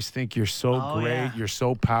you guys think you're so great, yeah. you're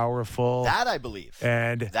so powerful? That I believe.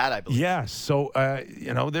 Yeah, so,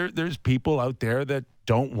 there's people out there that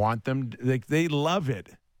don't want them. Like, they love it.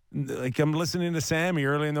 Like, I'm listening to Sammy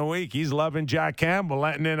early in the week. He's loving Jack Campbell,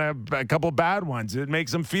 letting in a couple bad ones. It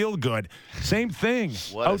makes him feel good. Same thing.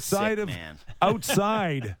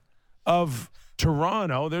 Outside of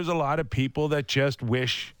Toronto, there's a lot of people that just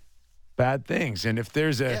wish bad things. And if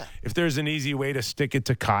there's an easy way to stick it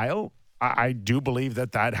to Kyle, I do believe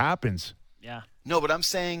that happens. Yeah. No, but I'm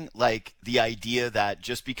saying, like, the idea that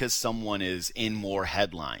just because someone is in more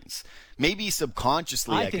headlines, maybe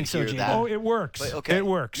subconsciously I think could so, hear Jay. that. Oh, it works. But, okay. It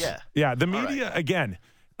works. Yeah. The media, again,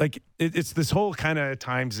 like, it's this whole kind of, at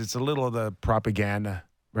times, it's a little of the propaganda,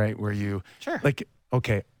 right? Where you, like,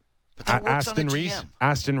 okay, but that works on a GM.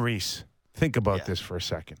 Aston Reese, think about this for a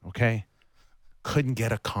second, okay? Couldn't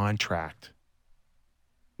get a contract.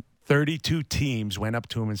 32 teams went up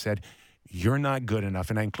to him and said, you're not good enough,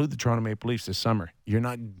 and I include the Toronto Maple Leafs this summer. You're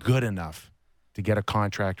not good enough to get a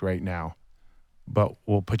contract right now, but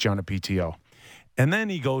we'll put you on a PTO. And then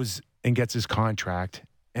he goes and gets his contract,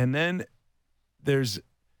 and then there's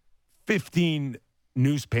 15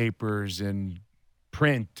 newspapers and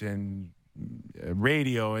print and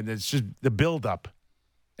radio, and it's just the buildup.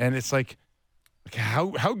 And it's like,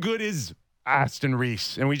 how good is Aston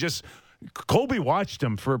Reese? And Colby watched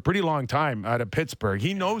him for a pretty long time out of Pittsburgh.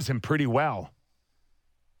 He knows him pretty well.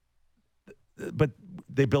 But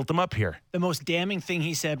they built him up here. The most damning thing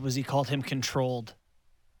he said was he called him controlled.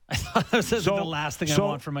 I thought that was the last thing I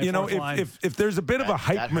want for my fourth line. If there's a bit of a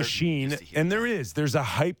hype machine, and there's a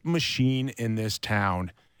hype machine in this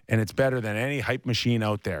town, and it's better than any hype machine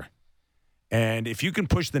out there. And if you can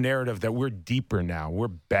push the narrative that we're deeper now, we're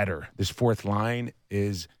better. This fourth line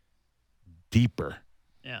is deeper.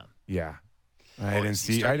 Yeah. Yeah. I didn't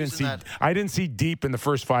see deep in the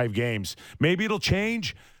first 5 games. Maybe it'll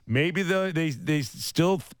change. Maybe they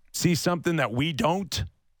still see something that we don't.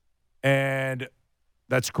 And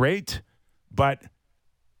that's great. But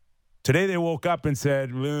today they woke up and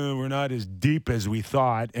said, we're not as deep as we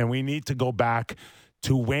thought, and we need to go back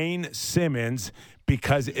to Wayne Simmons,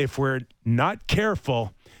 because if we're not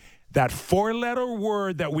careful, that 4-letter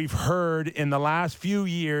word that we've heard in the last few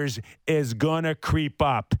years is going to creep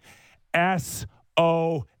up. SOFT.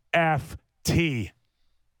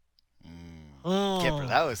 Kipper,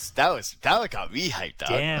 that got me hyped up.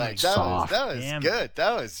 Damn, that was Damn. Good.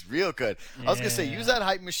 That was real good. Yeah. I was gonna say, use that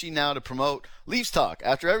hype machine now to promote Leafs Talk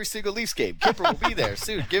after every single Leafs game. Kipper will be there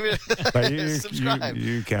soon. Give it subscribe.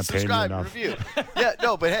 You can't pay me enough. Review. Yeah,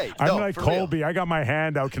 no, but hey, I'm like Colby. Real. I got my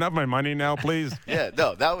hand out. Can I have my money now, please? Yeah,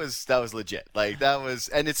 no, that was legit. Like, that was,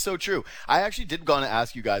 and it's so true. I actually did want to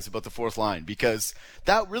ask you guys about the fourth line, because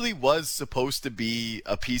that really was supposed to be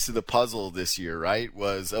a piece of the puzzle this year, right?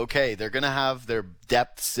 Was, okay, they're gonna have their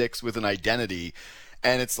depth 6 with an identity,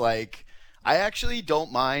 and it's like, I actually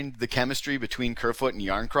don't mind the chemistry between Kerfoot and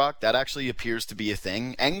Järnkrok. That actually appears to be a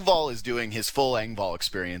thing. Engvall is doing his full Engvall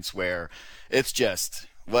experience, where it's just,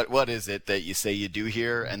 what is it that you say you do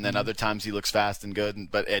here? And then other times he looks fast and good,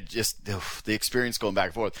 but it just, the experience going back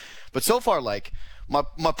and forth. But so far, like, my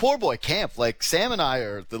poor boy Kampf, like, Sam and I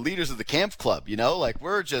are the leaders of the Kampf Club, you know? Like,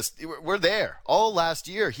 we're there. All last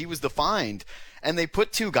year, he was the find, and they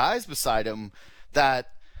put 2 guys beside him that,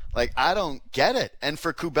 Like, I don't get it. And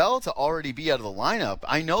for Kubel to already be out of the lineup,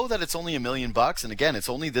 I know that it's only $1 million, and again, it's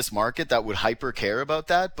only this market that would hyper care about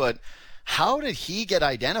that, but how did he get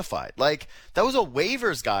identified? Like, that was a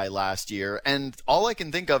waivers guy last year, and all I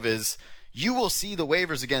can think of is, you will see the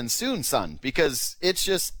waivers again soon, son, because it's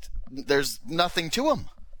just, there's nothing to him.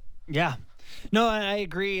 Yeah. No, I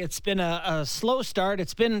agree. It's been a slow start.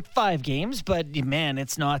 It's been 5 games, but man,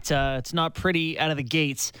 it's not pretty out of the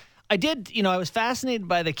gates. I was fascinated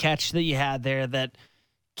by the catch that you had there, that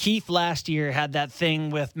Keefe last year had that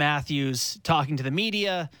thing with Matthews talking to the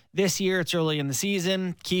media. This year, it's early in the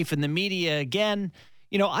season. Keefe in the media again.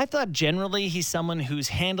 I thought generally he's someone who's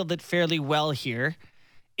handled it fairly well here.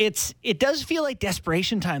 It does feel like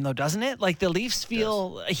desperation time, though, doesn't it? Like the Leafs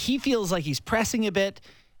he feels like he's pressing a bit.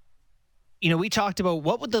 We talked about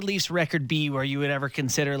what would the Leafs record be where you would ever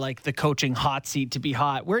consider like the coaching hot seat to be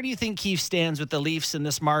hot. Where do you think Keefe stands with the Leafs in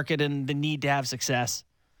this market and the need to have success?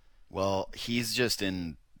 Well, he's just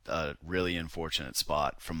in a really unfortunate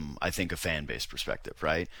spot from, I think, a fan base perspective,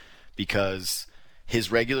 right? Because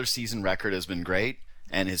his regular season record has been great,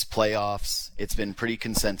 and his playoffs, it's been pretty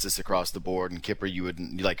consensus across the board. And Kipper, you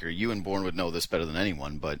and Bourne would know this better than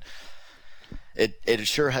anyone, but it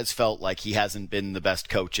sure has felt like he hasn't been the best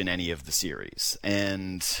coach in any of the series.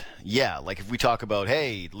 And yeah, like if we talk about,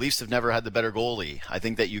 hey, the Leafs have never had the better goalie, I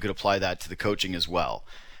think that you could apply that to the coaching as well.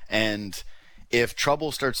 And if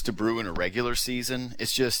trouble starts to brew in a regular season,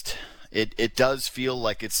 it's just, it does feel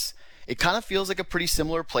like it kind of feels like a pretty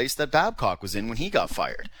similar place that Babcock was in when he got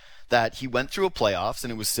fired. That he went through a playoffs,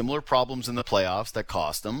 and it was similar problems in the playoffs that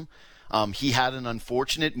cost him. He had an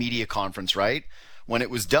unfortunate media conference, right? When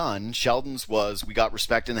it was done, Sheldon's was, we got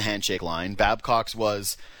respect in the handshake line. Babcock's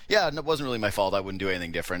was, yeah, it wasn't really my fault. I wouldn't do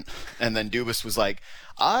anything different. And then Dubas was like,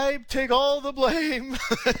 I take all the blame.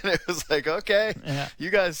 And it was like, okay, yeah. You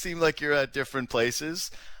guys seem like you're at different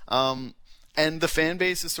places. And the fan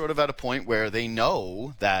base is sort of at a point where they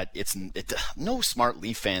know that no smart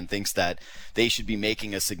Leaf fan thinks that they should be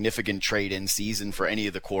making a significant trade in season for any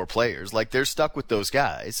of the core players. Like, they're stuck with those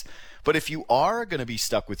guys. But if you are going to be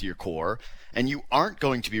stuck with your core and you aren't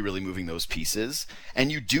going to be really moving those pieces,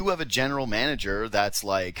 and you do have a general manager that's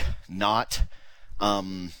like not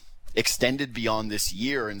extended beyond this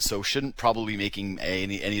year, and so shouldn't probably be making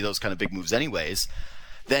any of those kind of big moves anyways,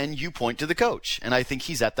 then you point to the coach. And I think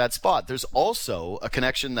he's at that spot. There's also a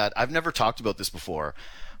connection that I've never talked about this before,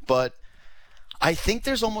 but I think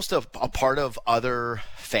there's almost a part of other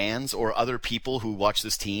fans or other people who watch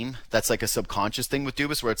this team that's like a subconscious thing with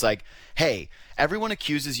Dubas, where it's like, hey, everyone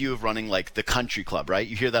accuses you of running like the country club, right?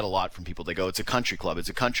 You hear that a lot from people. They go, it's a country club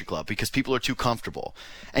because people are too comfortable.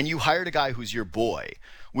 And you hired a guy who's your boy.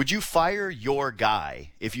 Would you fire your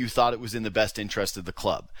guy if you thought it was in the best interest of the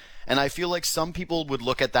club? And I feel like some people would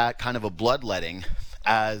look at that kind of a bloodletting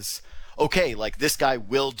as, okay, like this guy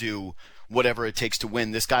will do whatever it takes to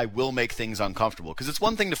win. This guy will make things uncomfortable. Because it's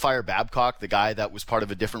one thing to fire Babcock, the guy that was part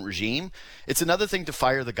of a different regime. It's another thing to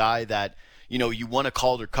fire the guy that, you won a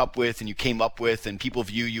Calder Cup with and you came up with, and people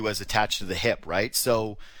view you as attached to the hip, right?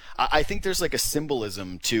 So I think there's like a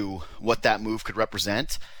symbolism to what that move could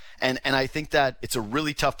represent. And I think that it's a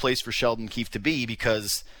really tough place for Sheldon Keefe to be,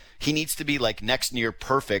 because he needs to be like next near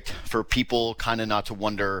perfect for people kind of not to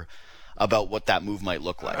wonder about what that move might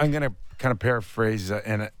look like. I'm going to kind of paraphrase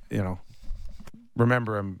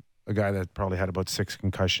remember, I'm a guy that probably had about 6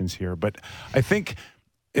 concussions here, but I think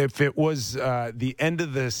if it was the end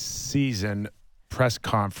of the season press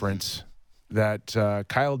conference that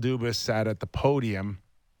Kyle Dubas sat at the podium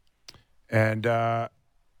and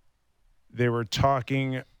they were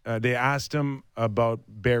talking, they asked him about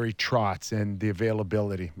Barry Trotz and the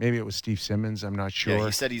availability. Maybe it was Steve Simmons, I'm not sure. Yeah,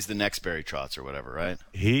 he said he's the next Barry Trotz or whatever, right?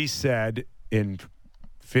 He said in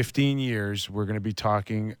 15 years we're going to be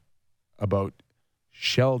talking about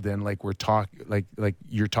Sheldon like we're like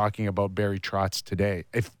you're talking about Barry Trotz today,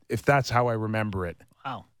 if that's how I remember it.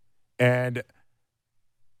 Wow. And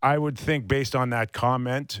I would think, based on that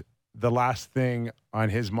comment, the last thing on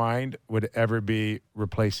his mind would ever be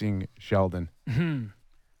replacing Sheldon. Mm-hmm.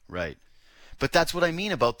 Right. But that's what I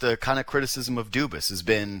mean about the kind of criticism of Dubas has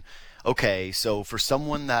been, okay, so for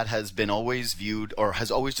someone that has been always viewed or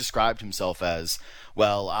has always described himself as,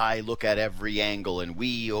 well, I look at every angle and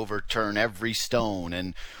we overturn every stone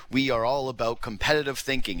and we are all about competitive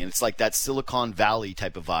thinking. And it's like that Silicon Valley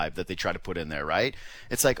type of vibe that they try to put in there, right?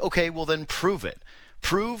 It's like, okay, well then prove it.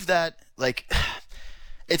 Prove that, like...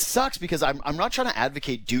 It sucks because I'm not trying to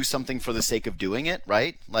advocate do something for the sake of doing it,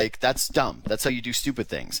 right? Like, that's dumb. That's how you do stupid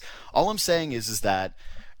things. All I'm saying is that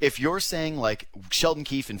if you're saying like Sheldon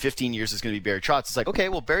Keefe in 15 years is going to be Barry Trotz, it's like, okay,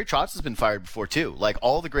 well, Barry Trotz has been fired before too. Like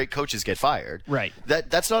all the great coaches get fired. Right.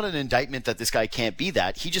 That's not an indictment that this guy can't be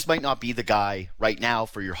that. He just might not be the guy right now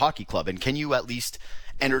for your hockey club. And can you at least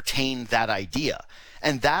entertain that idea?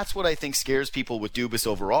 And that's what I think scares people with Dubas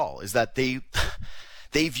overall, is that they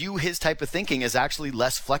view his type of thinking as actually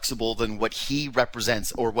less flexible than what he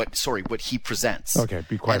represents or what he presents. Okay,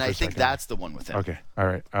 be quiet And for I a think second. that's the one with him. Okay, all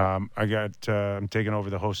right. I'm taking over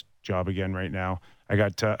the host job again right now. I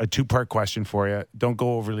got a 2-part question for you. Don't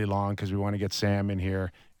go overly long because we want to get Sam in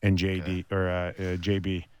here and JD or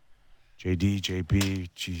JB. JB,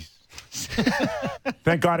 jeez.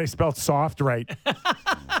 Thank God I spelled soft right.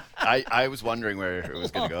 I was wondering where it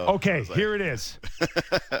was going to go. Okay, here it is.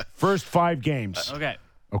 First 5 games.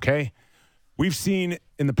 Okay. We've seen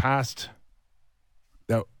in the past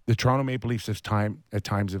that the Toronto Maple Leafs at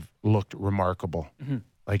times have looked remarkable.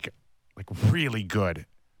 Like really good.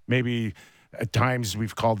 Maybe at times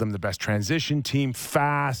we've called them the best transition team,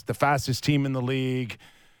 the fastest team in the league.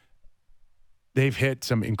 They've hit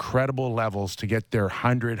some incredible levels to get their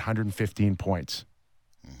 115 points.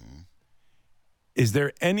 Is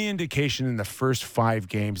there any indication in the first 5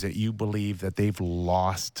 games that you believe that they've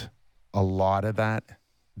lost a lot of that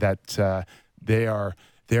they are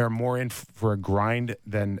more in for a grind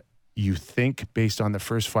than you think based on the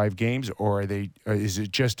first 5 games, or is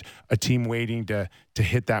it just a team waiting to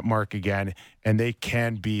hit that mark again, and they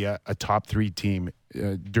can be a top 3 team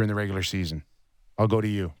during the regular season? I'll go to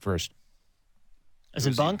you first. As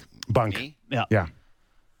in Bunk? Bunk. Me? Yeah.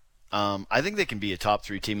 I think they can be a top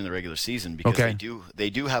 3 team in the regular season because they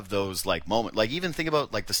do have those like moment. Like even think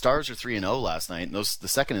about like the Stars are 3-0 last night, and the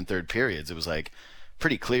second and third periods it was like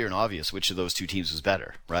pretty clear and obvious which of those 2 teams was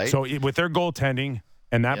better, right? So with their goaltending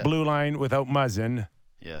and that blue line without Muzzin,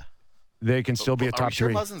 they can still be a top 3. Are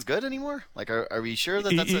we sure Muzzin's good anymore? Like are we sure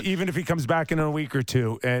that that's even if he comes back in a week or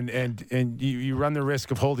 2 and you run the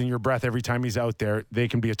risk of holding your breath every time he's out there, they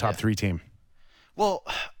can be a top 3 team. Well,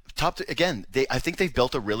 I think they've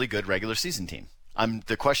built a really good regular season team.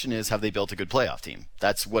 The question is, have they built a good playoff team?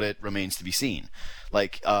 That's what it remains to be seen.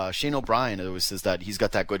 Like Shane O'Brien always says that he's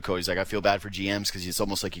got that good coach. He's like, I feel bad for GMs because it's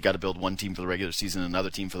almost like you got to build one team for the regular season and another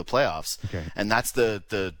team for the playoffs. Okay. And that's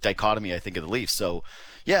the dichotomy, I think, of the Leafs. So,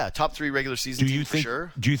 yeah, top 3 regular season team for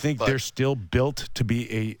sure. Do you think they're still built to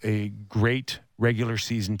be a great regular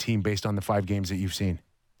season team based on the 5 games that you've seen?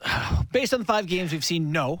 Based on the 5 games we've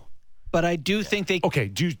seen, no. But I do think they... Okay,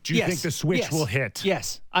 do you think the switch will hit?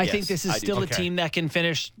 Yes. I think this is still a team that can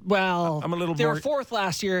finish... Well, I'm a little they more... were 4th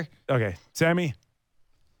last year. Okay. Sammy?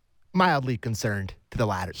 Mildly concerned to the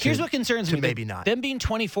latter. Here's what concerns me. Maybe not. Them being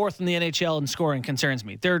 24th in the NHL in scoring concerns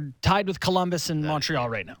me. They're tied with Columbus and Montreal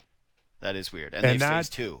right now. That is weird. And they've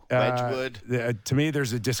faced 2. Wedgwood. To me,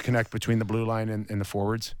 there's a disconnect between the blue line and the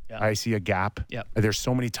forwards. Yeah. I see a gap. Yep. There's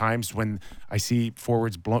so many times when I see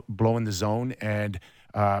forwards blowing the zone, and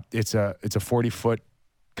it's a 40-foot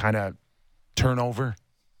kind of turnover.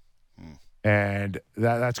 And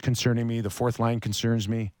that's concerning me. The 4th line concerns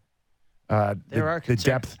me.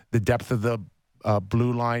 The depth of the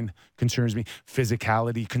blue line concerns me.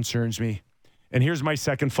 Physicality concerns me. And here's my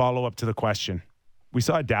second follow-up to the question. We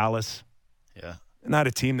saw Dallas. Yeah. Not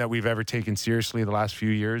a team that we've ever taken seriously the last few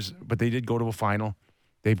years, but they did go to a final.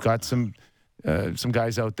 They've got some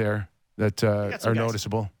guys out there that are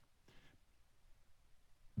noticeable.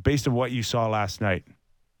 Based on what you saw last night,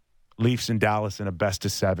 Leafs and Dallas in a best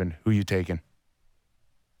of 7, who you taking?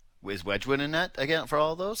 Is Wedgwood in net again for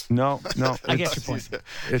all of those? No. I get your point.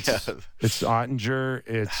 It's Ottinger.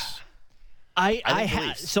 It's...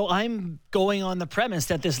 So I'm going on the premise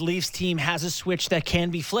that this Leafs team has a switch that can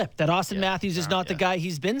be flipped. That Austin Matthews is not the guy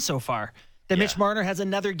he's been so far. That Mitch Marner has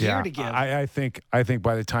another gear to give. I think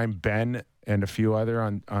by the time Ben and a few other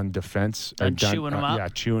on defense are done, chewing them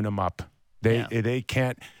up. Chewing them up. They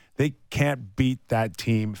can't beat that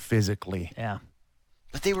team physically. Yeah.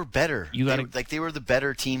 But they were better. They were the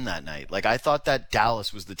better team that night. Like I thought that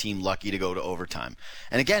Dallas was the team lucky to go to overtime.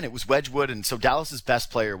 And again, it was Wedgwood, and so Dallas's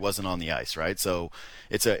best player wasn't on the ice, right? So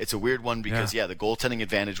it's a weird one because the goaltending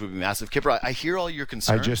advantage would be massive. Kipper, I hear all your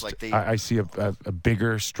concerns. I see a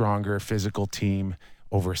bigger, stronger, physical team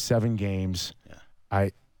over 7 games. Yeah.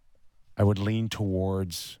 I would lean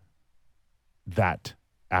towards that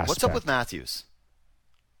aspect. What's up with Matthews?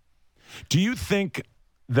 Do you think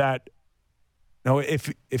that? No,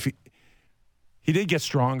 if he did get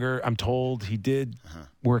stronger, I'm told he did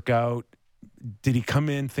work out. did he come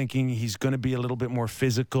in thinking he's going to be a little bit more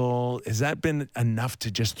physical? Has that been enough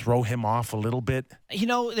to just throw him off a little bit?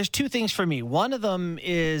 There's two things for me. One of them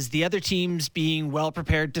is the other teams being well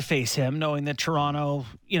prepared to face him, knowing that Toronto,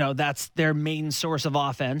 that's their main source of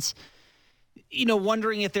offense.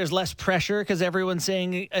 Wondering if there's less pressure because everyone's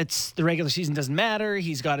saying it's the regular season doesn't matter.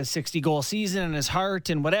 He's got a 60-goal season in his heart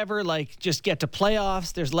and whatever. Just get to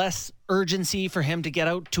playoffs. There's less urgency for him to get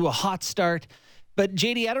out to a hot start. But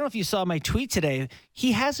JD, I don't know if you saw my tweet today.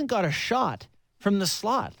 He hasn't got a shot from the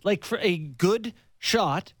slot, for a good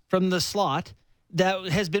shot from the slot that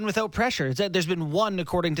has been without pressure. There's been one,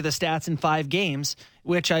 according to the stats, in 5 games,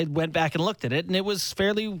 which I went back and looked at it, and it was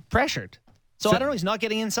fairly pressured. So I don't know. He's not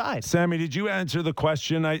getting inside. Sammy, did you answer the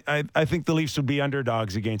question? I think the Leafs would be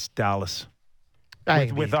underdogs against Dallas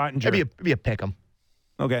with Ottinger. It'd be a pick 'em.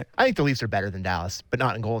 Okay. I think the Leafs are better than Dallas, but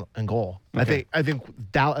not in goal. Okay. I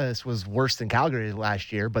think Dallas was worse than Calgary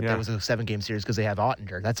last year, but there was a 7-game series because they have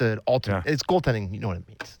Ottinger. That's an alternate. Yeah. It's goaltending. You know what it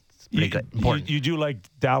means. It's pretty good. Important. You do like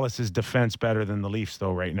Dallas's defense better than the Leafs,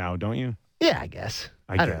 though, right now, don't you? Yeah, I guess.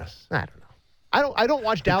 I guess. I don't know. I don't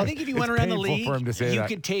watch Dallas. I think if you went around the league, you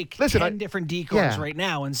could take 10 different decors right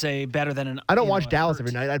now and say better than an. I don't watch Dallas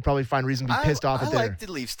every night. I'd probably find reason to be pissed off at dinner. I like the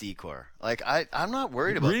Leafs decor. I'm not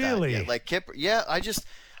worried about that. Really? Kipper. Yeah,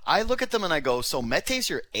 I look at them and I go, so Mete's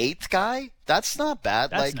your 8th guy? That's not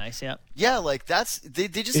bad. That's nice, yeah. Yeah, they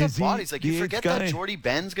just have bodies. You forget that Jordy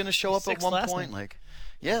Ben's going to show up at one point.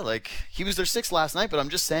 He was their 6th last night, but I'm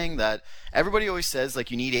just saying that everybody always says,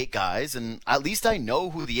 you need 8 guys, and at least I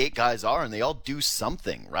know who the 8 guys are, and they all do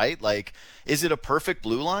something, right? Is it a perfect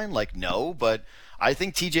blue line? No, but I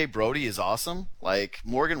think TJ Brody is awesome.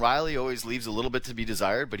 Morgan Riley always leaves a little bit to be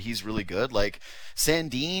desired, but he's really good.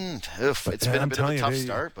 Sandin, it's been a bit of a tough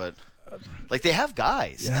start, but... they have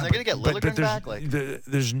guys, and they're going to get Liljegren back.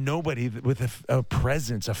 There's nobody with a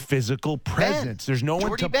presence, a physical presence. There's no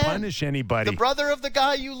one to punish anybody. The brother of the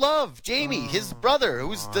guy you love, Jamie, his brother,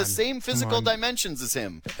 who's the same physical dimensions as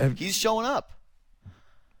him. He's showing up.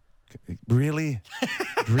 Really?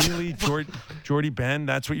 Jordy Ben?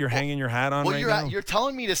 That's what you're hanging your hat on now? You're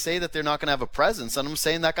telling me to say that they're not going to have a presence, and I'm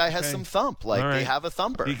saying that guy has some thump. They have a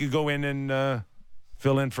thumper. He could go in and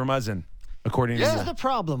fill in for Muzzin. According to this is the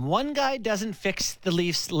problem. One guy doesn't fix the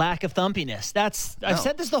Leafs' lack of thumpiness. I've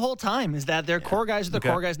said this the whole time, is that their core guys are the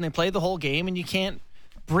core guys and they play the whole game, and you can't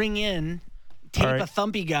tape a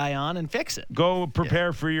thumpy guy on and fix it. Go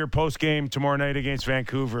prepare for your post game tomorrow night against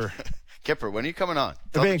Vancouver. Kipper, when are you coming on?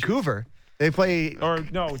 Vancouver. They play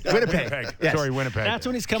Winnipeg. Yes. Sorry, Winnipeg. That's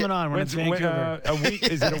when he's coming on. When it's Vancouver. A week?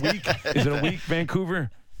 Is it a week? Is it a week? Vancouver.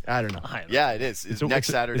 I don't know. Yeah, it is. It's next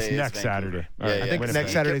Saturday. It's next Saturday. I think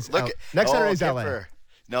next Saturday's LA.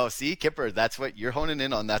 No, see, Kipper, that's what you're honing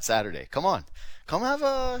in on that Saturday. Come on. Come have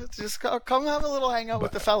a little hangout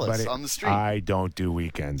with the fellas on the street. I don't do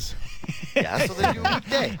weekends. Yeah, so they do a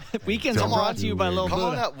weekday. Weekends are brought to you by Lil Buddha. Come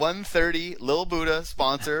on at 1:30, Lil Buddha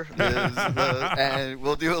sponsor, and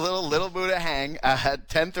we'll do a Lil Buddha hang at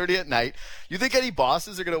 10:30 at night. You think any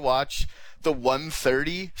bosses are going to watch the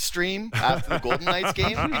 1:30 stream after the Golden Knights game?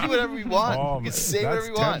 We can do whatever we want. We can say whatever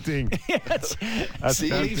we want. That's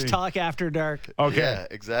tempting. Leafs talk after dark. Okay. Yeah,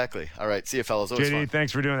 exactly. All right. See you, fellas. Always JD, fun.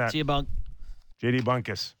 thanks for doing that. See you, Bunk. JD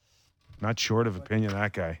Bunkus. Not short of opinion,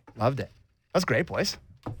 that guy. Loved it. That's great, boys.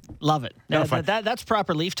 Love it. That's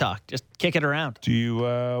proper Leaf talk. Just kick it around. Do you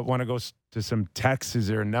want to go to some texts? Is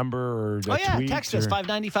there a number or a tweet? Text us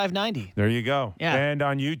 590-590. There you go. Yeah. And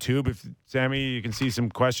on YouTube, if Sammy, you can see some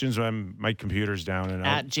questions when my computer's down and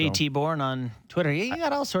at out. JT Bourne on Twitter. You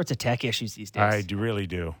got all sorts of tech issues these days. I really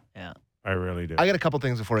do. Yeah. I really do. I got a couple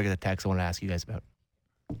things before I get a text I want to ask you guys about.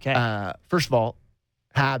 Okay. First of all,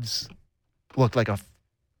 Habs looked like a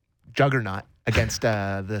juggernaut against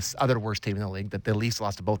this other worst team in the league. That the Leafs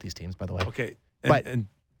lost to both these teams, by the way. Okay.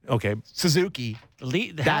 Okay. Suzuki.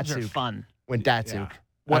 The Habs are fun. When Datsuk. Yeah.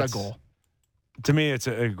 What a goal. To me, it's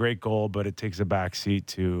a great goal, but it takes a back seat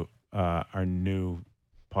to our new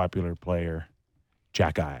popular player,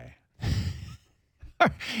 Jack-Eye.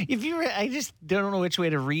 I just don't know which way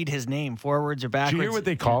to read his name, forwards or backwards. Do you hear what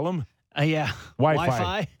they call him? Yeah.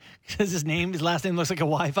 Wi-Fi. Because his last name looks like a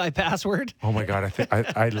Wi-Fi password. Oh my God!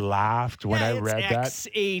 I laughed when I read that.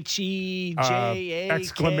 XHEJA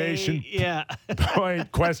exclamation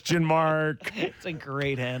point question mark. It's a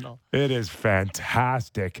great handle. It is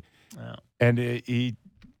fantastic, and he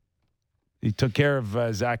took care of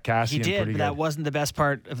Zach Kassian. He did, pretty but good. that wasn't the best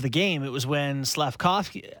part of the game. It was when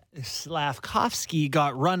Slavkovsky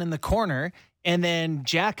got run in the corner. And then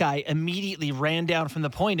Jack-Eye immediately ran down from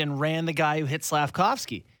the point and ran the guy who hit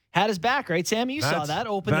Slavkovsky. Had his back, right, Sammy? You saw that.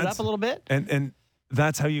 Opened it up a little bit. And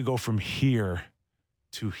that's how you go from here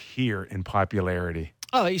to here in popularity.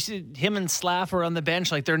 Oh, you see him and Slav are on the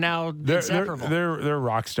bench. Like, they're now inseparable. They're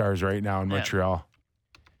rock stars right now in Montreal.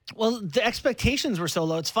 Well, the expectations were so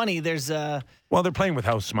low. It's funny. There's Well, they're playing with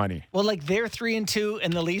house money. well, like they're 3-2,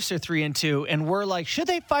 and the Leafs are 3-2, and we're like, should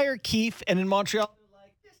they fire Keefe? And in Montreal, they're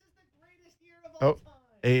like, this is the greatest year of all time.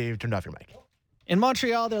 Hey, you turned off your mic. In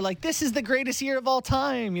Montreal, they're like, this is the greatest year of all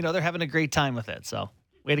time. You know, they're having a great time with it. So,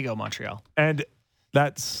 way to go, Montreal. And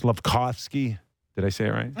that's Slavkovsky. Did I say it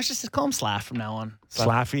right? Let's just call him Slav from now on.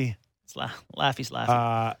 Slaffy.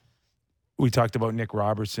 Laffy. We talked about Nick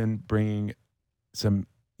Robertson bringing some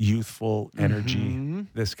youthful energy.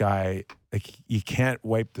 This guy, like, you can't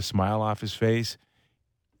wipe the smile off his face.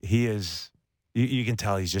 He is, you can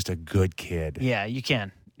tell he's just a good kid. Yeah, you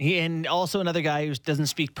can. And also another guy who doesn't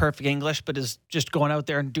speak perfect English, but is just going out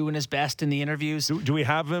there and doing his best in the interviews. Do we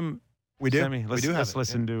have him? We do. Sammy? We do have let's it,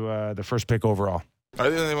 listen to the first pick overall. I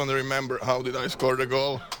didn't even remember how did I score the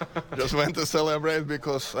goal. Just went to celebrate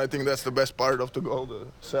because I think that's the best part of the goal, the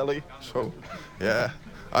celly. So, yeah,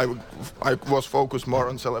 I was focused more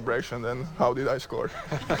on celebration than how did I score.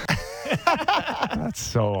 That's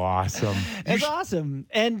so awesome. It's awesome.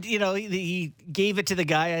 And, you know, he gave it to the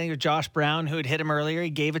guy, I think it was Josh Brown, who had hit him earlier. He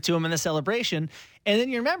gave it to him in the celebration. And then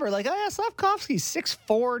you remember, like, oh, yeah, Slavkovsky's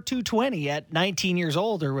 6'4", 220 at 19 years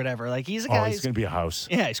old or whatever. Like, he's a guy. He's going to be a house.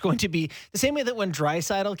 Yeah, he's going to be. The same way that when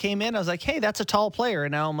Draisaitl came in, I was like, hey, that's a tall player.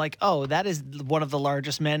 And now I'm like, oh, that is one of the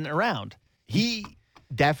largest men around. He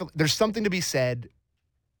definitely, there's something to be said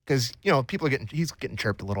because, you know, he's getting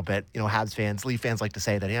chirped a little bit. You know, Habs fans, Leaf fans like to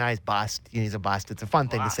say that, he's bust. He's a bust. It's a fun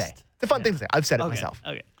thing to say. It's a fun thing to say. I've said it myself.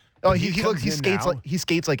 Okay. Oh, he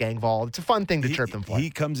skates like Engvall. It's a fun thing to chirp him for.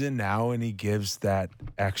 He comes in now and he gives that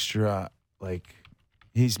extra, like,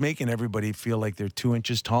 he's making everybody feel like they're 2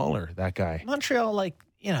 inches taller, that guy. Montreal, like,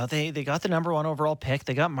 you know, they got the number 1 overall pick.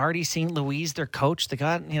 They got Marty St. Louis, their coach. He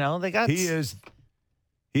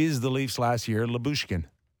is the Leafs last year, Labushkin.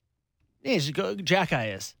 Jack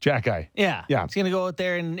Eye. Yeah. Yeah. He's going to go out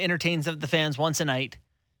there and entertain the fans once a night.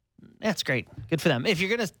 That's great. Good for them. If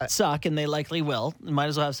you're going to suck, and they likely will, you might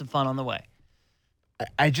as well have some fun on the way.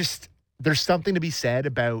 There's something to be said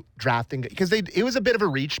about drafting because it was a bit of a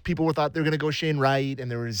reach. People thought they were going to go Shane Wright,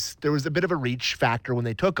 and there was a bit of a reach factor when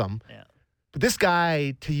they took him. Yeah. But this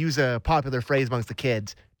guy, to use a popular phrase amongst the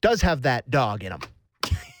kids, does have that dog in him.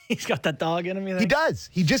 He's got that dog in him, you think?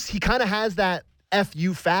 He does. He kind of has that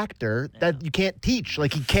FU factor that you can't teach.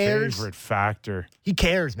 Like, he cares. Favorite factor. He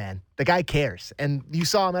cares, man. The guy cares. And you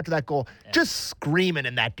saw him after that goal just screaming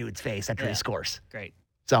in that dude's face after he scores. Great.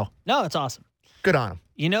 So. No, it's awesome. Good on him.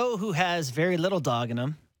 You know who has very little dog in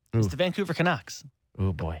him? It's the Vancouver Canucks.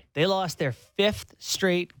 Oh, boy. They lost their 5th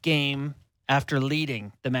straight game after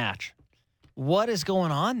leading the match. What is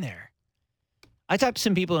going on there? I talked to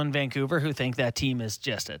some people in Vancouver who think that team is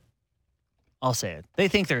just I'll say it. They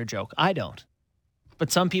think they're a joke. I don't.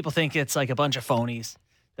 But some people think it's like a bunch of phonies.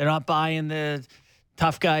 They're not buying the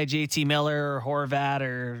tough guy JT Miller or Horvat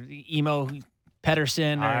or Emo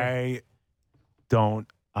Pettersson. I don't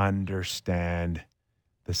understand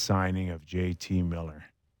the signing of JT Miller.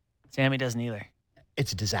 Sammy doesn't either.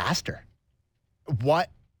 It's a disaster. What?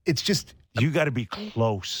 It's just. You got to be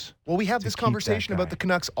close. Well, we have this conversation about the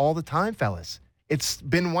Canucks all the time, fellas. It's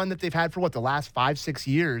been one that they've had for the last 5-6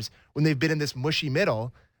 years when they've been in this mushy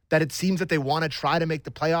middle. That it seems that they want to try to make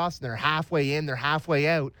the playoffs, and they're halfway in, they're halfway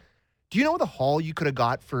out. Do you know the haul you could have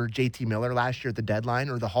got for JT Miller last year at the deadline,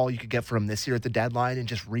 or the haul you could get for him this year at the deadline, and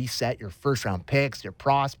just reset your first-round picks, your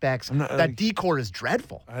prospects? That decor is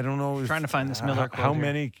dreadful. I don't know. Trying to find this Miller quote how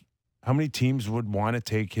here. many teams would want to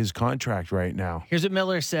take his contract right now? Here's what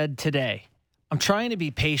Miller said today. I'm trying to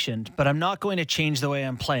be patient, but I'm not going to change the way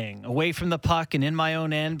I'm playing, away from the puck and in my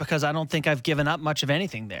own end, because I don't think I've given up much of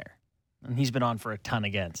anything there. And he's been on for a ton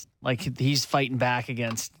against. Like, he's fighting back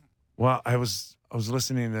against. Well, I was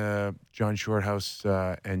listening to John Shorthouse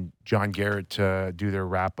and John Garrett do their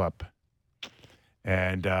wrap-up.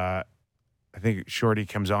 And I think Shorty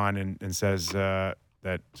comes on and says that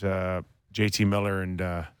JT Miller and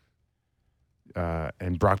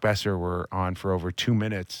Brock Besser were on for over 2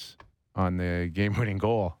 minutes on the game-winning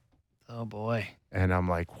goal. Oh, boy. And I'm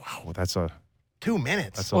like, wow, that's a 2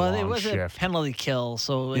 minutes. That's a long it was shift. a penalty kill,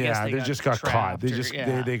 so I guess they just got caught.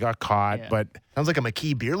 They got caught, but sounds like a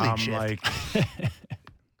McKee beer league shift. Like,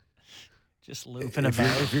 just looping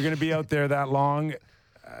about. If you're going to be out there that long,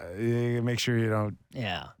 make sure you don't.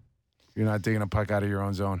 Yeah, you're not digging a puck out of your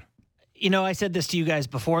own zone. You know, I said this to you guys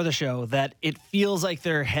before the show that it feels like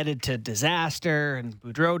they're headed to disaster, and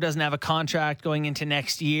Boudreau doesn't have a contract going into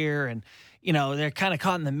next year, and you know they're kind of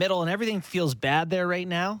caught in the middle, and everything feels bad there right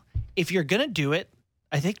now. If you're going to do it,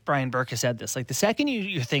 I think Brian Burke has said this. Like the second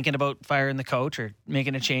you're thinking about firing the coach or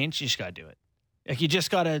making a change, you just got to do it. Like you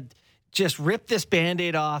just got to just rip this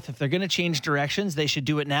Band-Aid off. If they're going to change directions, they should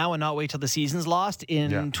do it now and not wait till the season's lost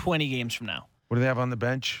in 20 games from now. What do they have on the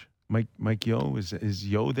bench? Mike Yeo? Is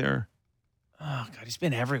Yeo there? Oh, God, he's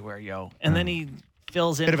been everywhere, Yeo. And then he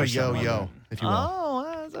fills in Bit of for a yo-yo, someone. if you will. Oh,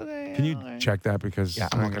 that's okay. Can you check that? Because Yeah,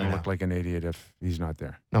 I'm I'm looking going to right look now. like an idiot if he's not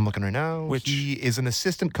there. I'm looking right now. Which- He is an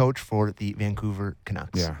assistant coach for the Vancouver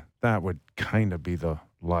Canucks. Yeah, that would kind of be the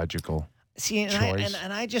logical See, choice.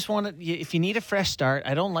 and I just want to, if you need a fresh start,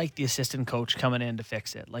 I don't like the assistant coach coming in to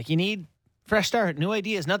fix it. Like, you need fresh start, new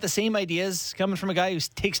ideas, not the same ideas coming from a guy who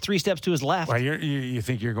takes 3 steps to his left. Well, you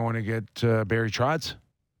think you're going to get Barry Trotz?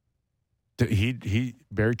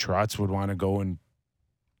 Barry Trotz would want to go and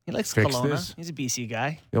He likes fix Kelowna. this? He's a BC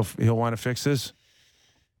guy. he'll want to fix this.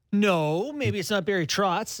 No, maybe it's not Barry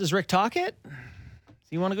Trotz. Does Rick Tocchet? Do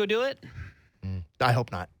you want to go do it? I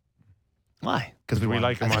hope not. Why? Because We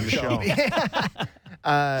like him on the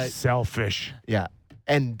show. Selfish. Yeah.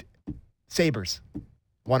 And Sabres.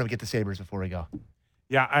 Why don't we get the Sabres before we go?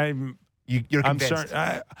 Yeah, You're I'm convinced.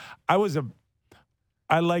 sorry.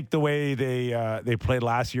 I like the way they played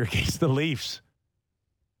last year against the Leafs.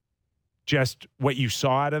 Just what you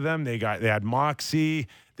saw out of them, they had moxie.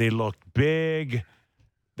 They looked big.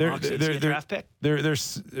 Moxie, is he a draft pick?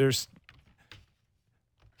 There's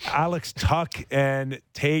Alex Tuck and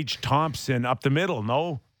Tage Thompson up the middle.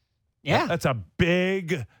 No, Yeah. that's a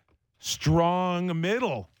big, strong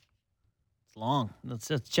middle. It's long. Let's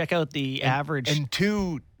check out the average. And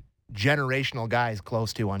 2 generational guys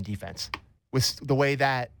close to on defense. With the way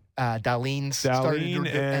that Dahlin started to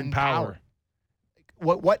Dahlin and Power.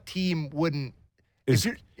 What team wouldn't?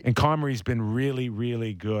 And Comrie's been really,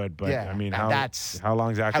 really good. But Yeah, I mean, now that's how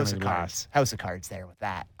long is that going House to of last? Cards. House of Cards there with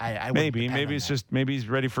that. I wouldn't Maybe depend on it's that. just maybe he's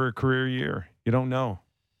ready for a career year. You don't know.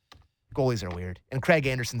 Goalies are weird. And Craig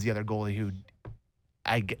Anderson's the other goalie who,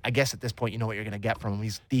 I guess at this point you know what you're going to get from him.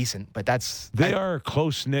 He's decent, but They are a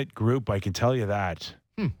close knit group. I can tell you that.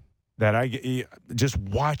 That just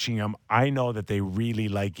watching them, I know that they really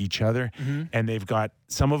like each other, and they've got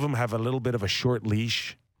some of them have a little bit of a short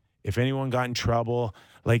leash. If anyone got in trouble,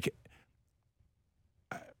 like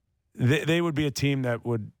they would be a team that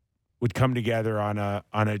would come together on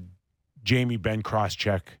a Jamie Benn cross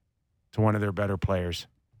check to one of their better players.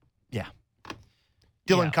 Yeah.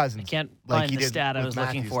 Dylan Yeah, Cousins. I can't like find he the did stat I with was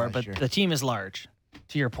looking Matthews for, last but year. the team is large.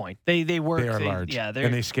 To your point, they work. They are large, Yeah,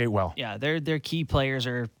 and they skate well. Yeah, their key players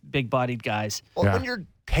are big-bodied guys. Well, when you're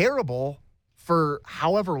terrible for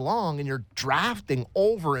however long and you're drafting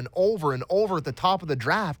over and over and over at the top of the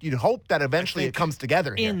draft, you'd hope that eventually it comes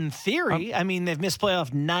together. Here. In theory, I mean, they've missed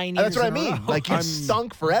playoff 9 years. That's what I in a mean. row. Like you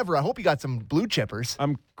stunk forever. I hope you got some blue chippers.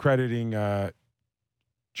 I'm crediting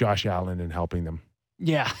Josh Allen in helping them.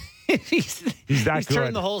 Yeah, he's that he's good.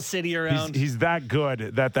 turned the whole city around. He's that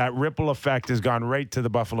good that ripple effect has gone right to the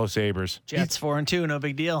Buffalo Sabres. Jets 4-2, no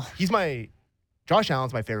big deal. Josh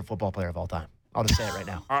Allen's my favorite football player of all time. I'll just say it right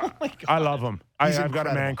now. I love him. He's I've got a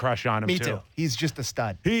incredible. man crush on him Me too. He's just a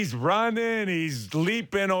stud. He's running. He's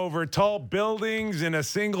leaping over tall buildings in a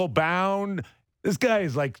single bound. This guy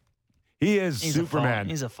is he is He's Superman.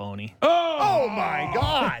 He's a phony. Oh my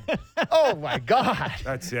God. Oh my God.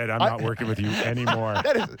 That's it. I'm not working with you anymore.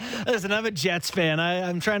 Listen, I'm a Jets fan.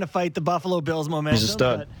 I'm trying to fight the Buffalo Bills momentum. He's a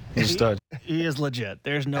stud. but He's a stud. He is legit.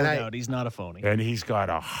 There's no doubt he's not a phony. And he's got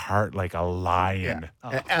a heart like a lion.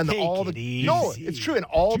 Oh, and take all it the easy. no, it's true. And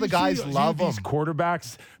all the guys love him. These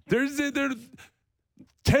quarterbacks, they're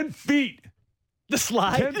 10 feet. The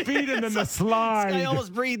slide. 10 feet and then the slide. This guy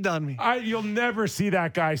almost breathed on me. You'll never see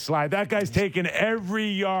that guy slide. That guy's taking every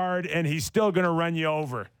yard, and he's still going to run you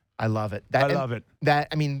over. I love it. I love it.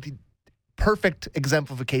 The perfect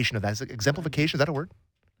exemplification of that. Is exemplification, is that a word?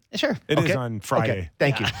 Sure. It is on Friday. Okay.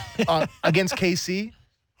 Thank you. Against KC,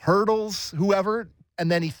 hurdles, whoever,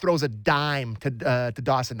 and then he throws a dime to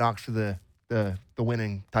Dawson Knox for the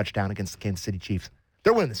winning touchdown against the Kansas City Chiefs.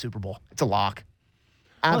 They're winning the Super Bowl. It's a lock.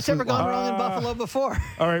 What's ever Absolute gone lock. wrong in Buffalo before?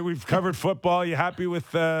 All right, we've covered football. You happy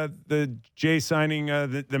with the Jay signing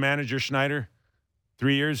the manager Schneider?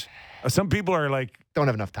 3 years? Some people are like... Don't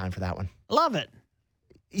have enough time for that one. Love it.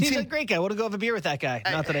 He's a great guy. Want to go have a beer with that guy.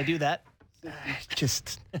 Not that I do that.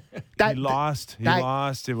 Just... he lost. He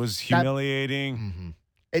lost. It was humiliating.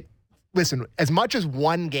 Listen, as much as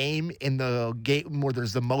one game in the game where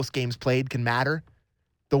there's the most games played can matter,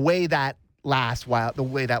 the way that last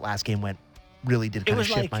game went really did It kind of was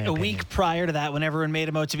shift like my a opinion. week prior to that when everyone made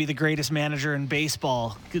him out to be the greatest manager in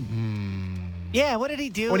baseball. Yeah, what did he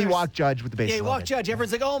do? When he walked Judge with the bases Yeah, he walked Judge.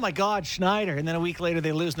 Everyone's like, oh my God, Schneider. And then a week later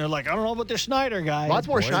they lose and they're like, I don't know about the Schneider guy. Lots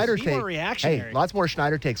more Schneider Be takes. more reactionary. Hey, lots more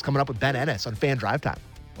Schneider takes coming up with Ben Ennis on Fan Drive Time.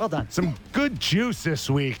 Well done. Some good juice this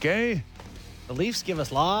week, eh? The Leafs give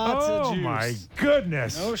us lots of juice. Oh, my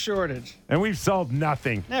goodness. No shortage. And we've solved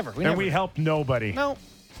nothing. Never. We helped nobody. No,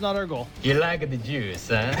 it's not our goal. You like the juice,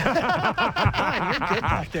 huh? God, you're good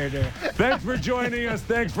back there, dude. Thanks for joining us.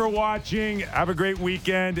 Thanks for watching. Have a great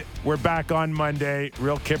weekend. We're back on Monday.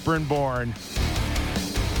 Real Kipper and Bourne.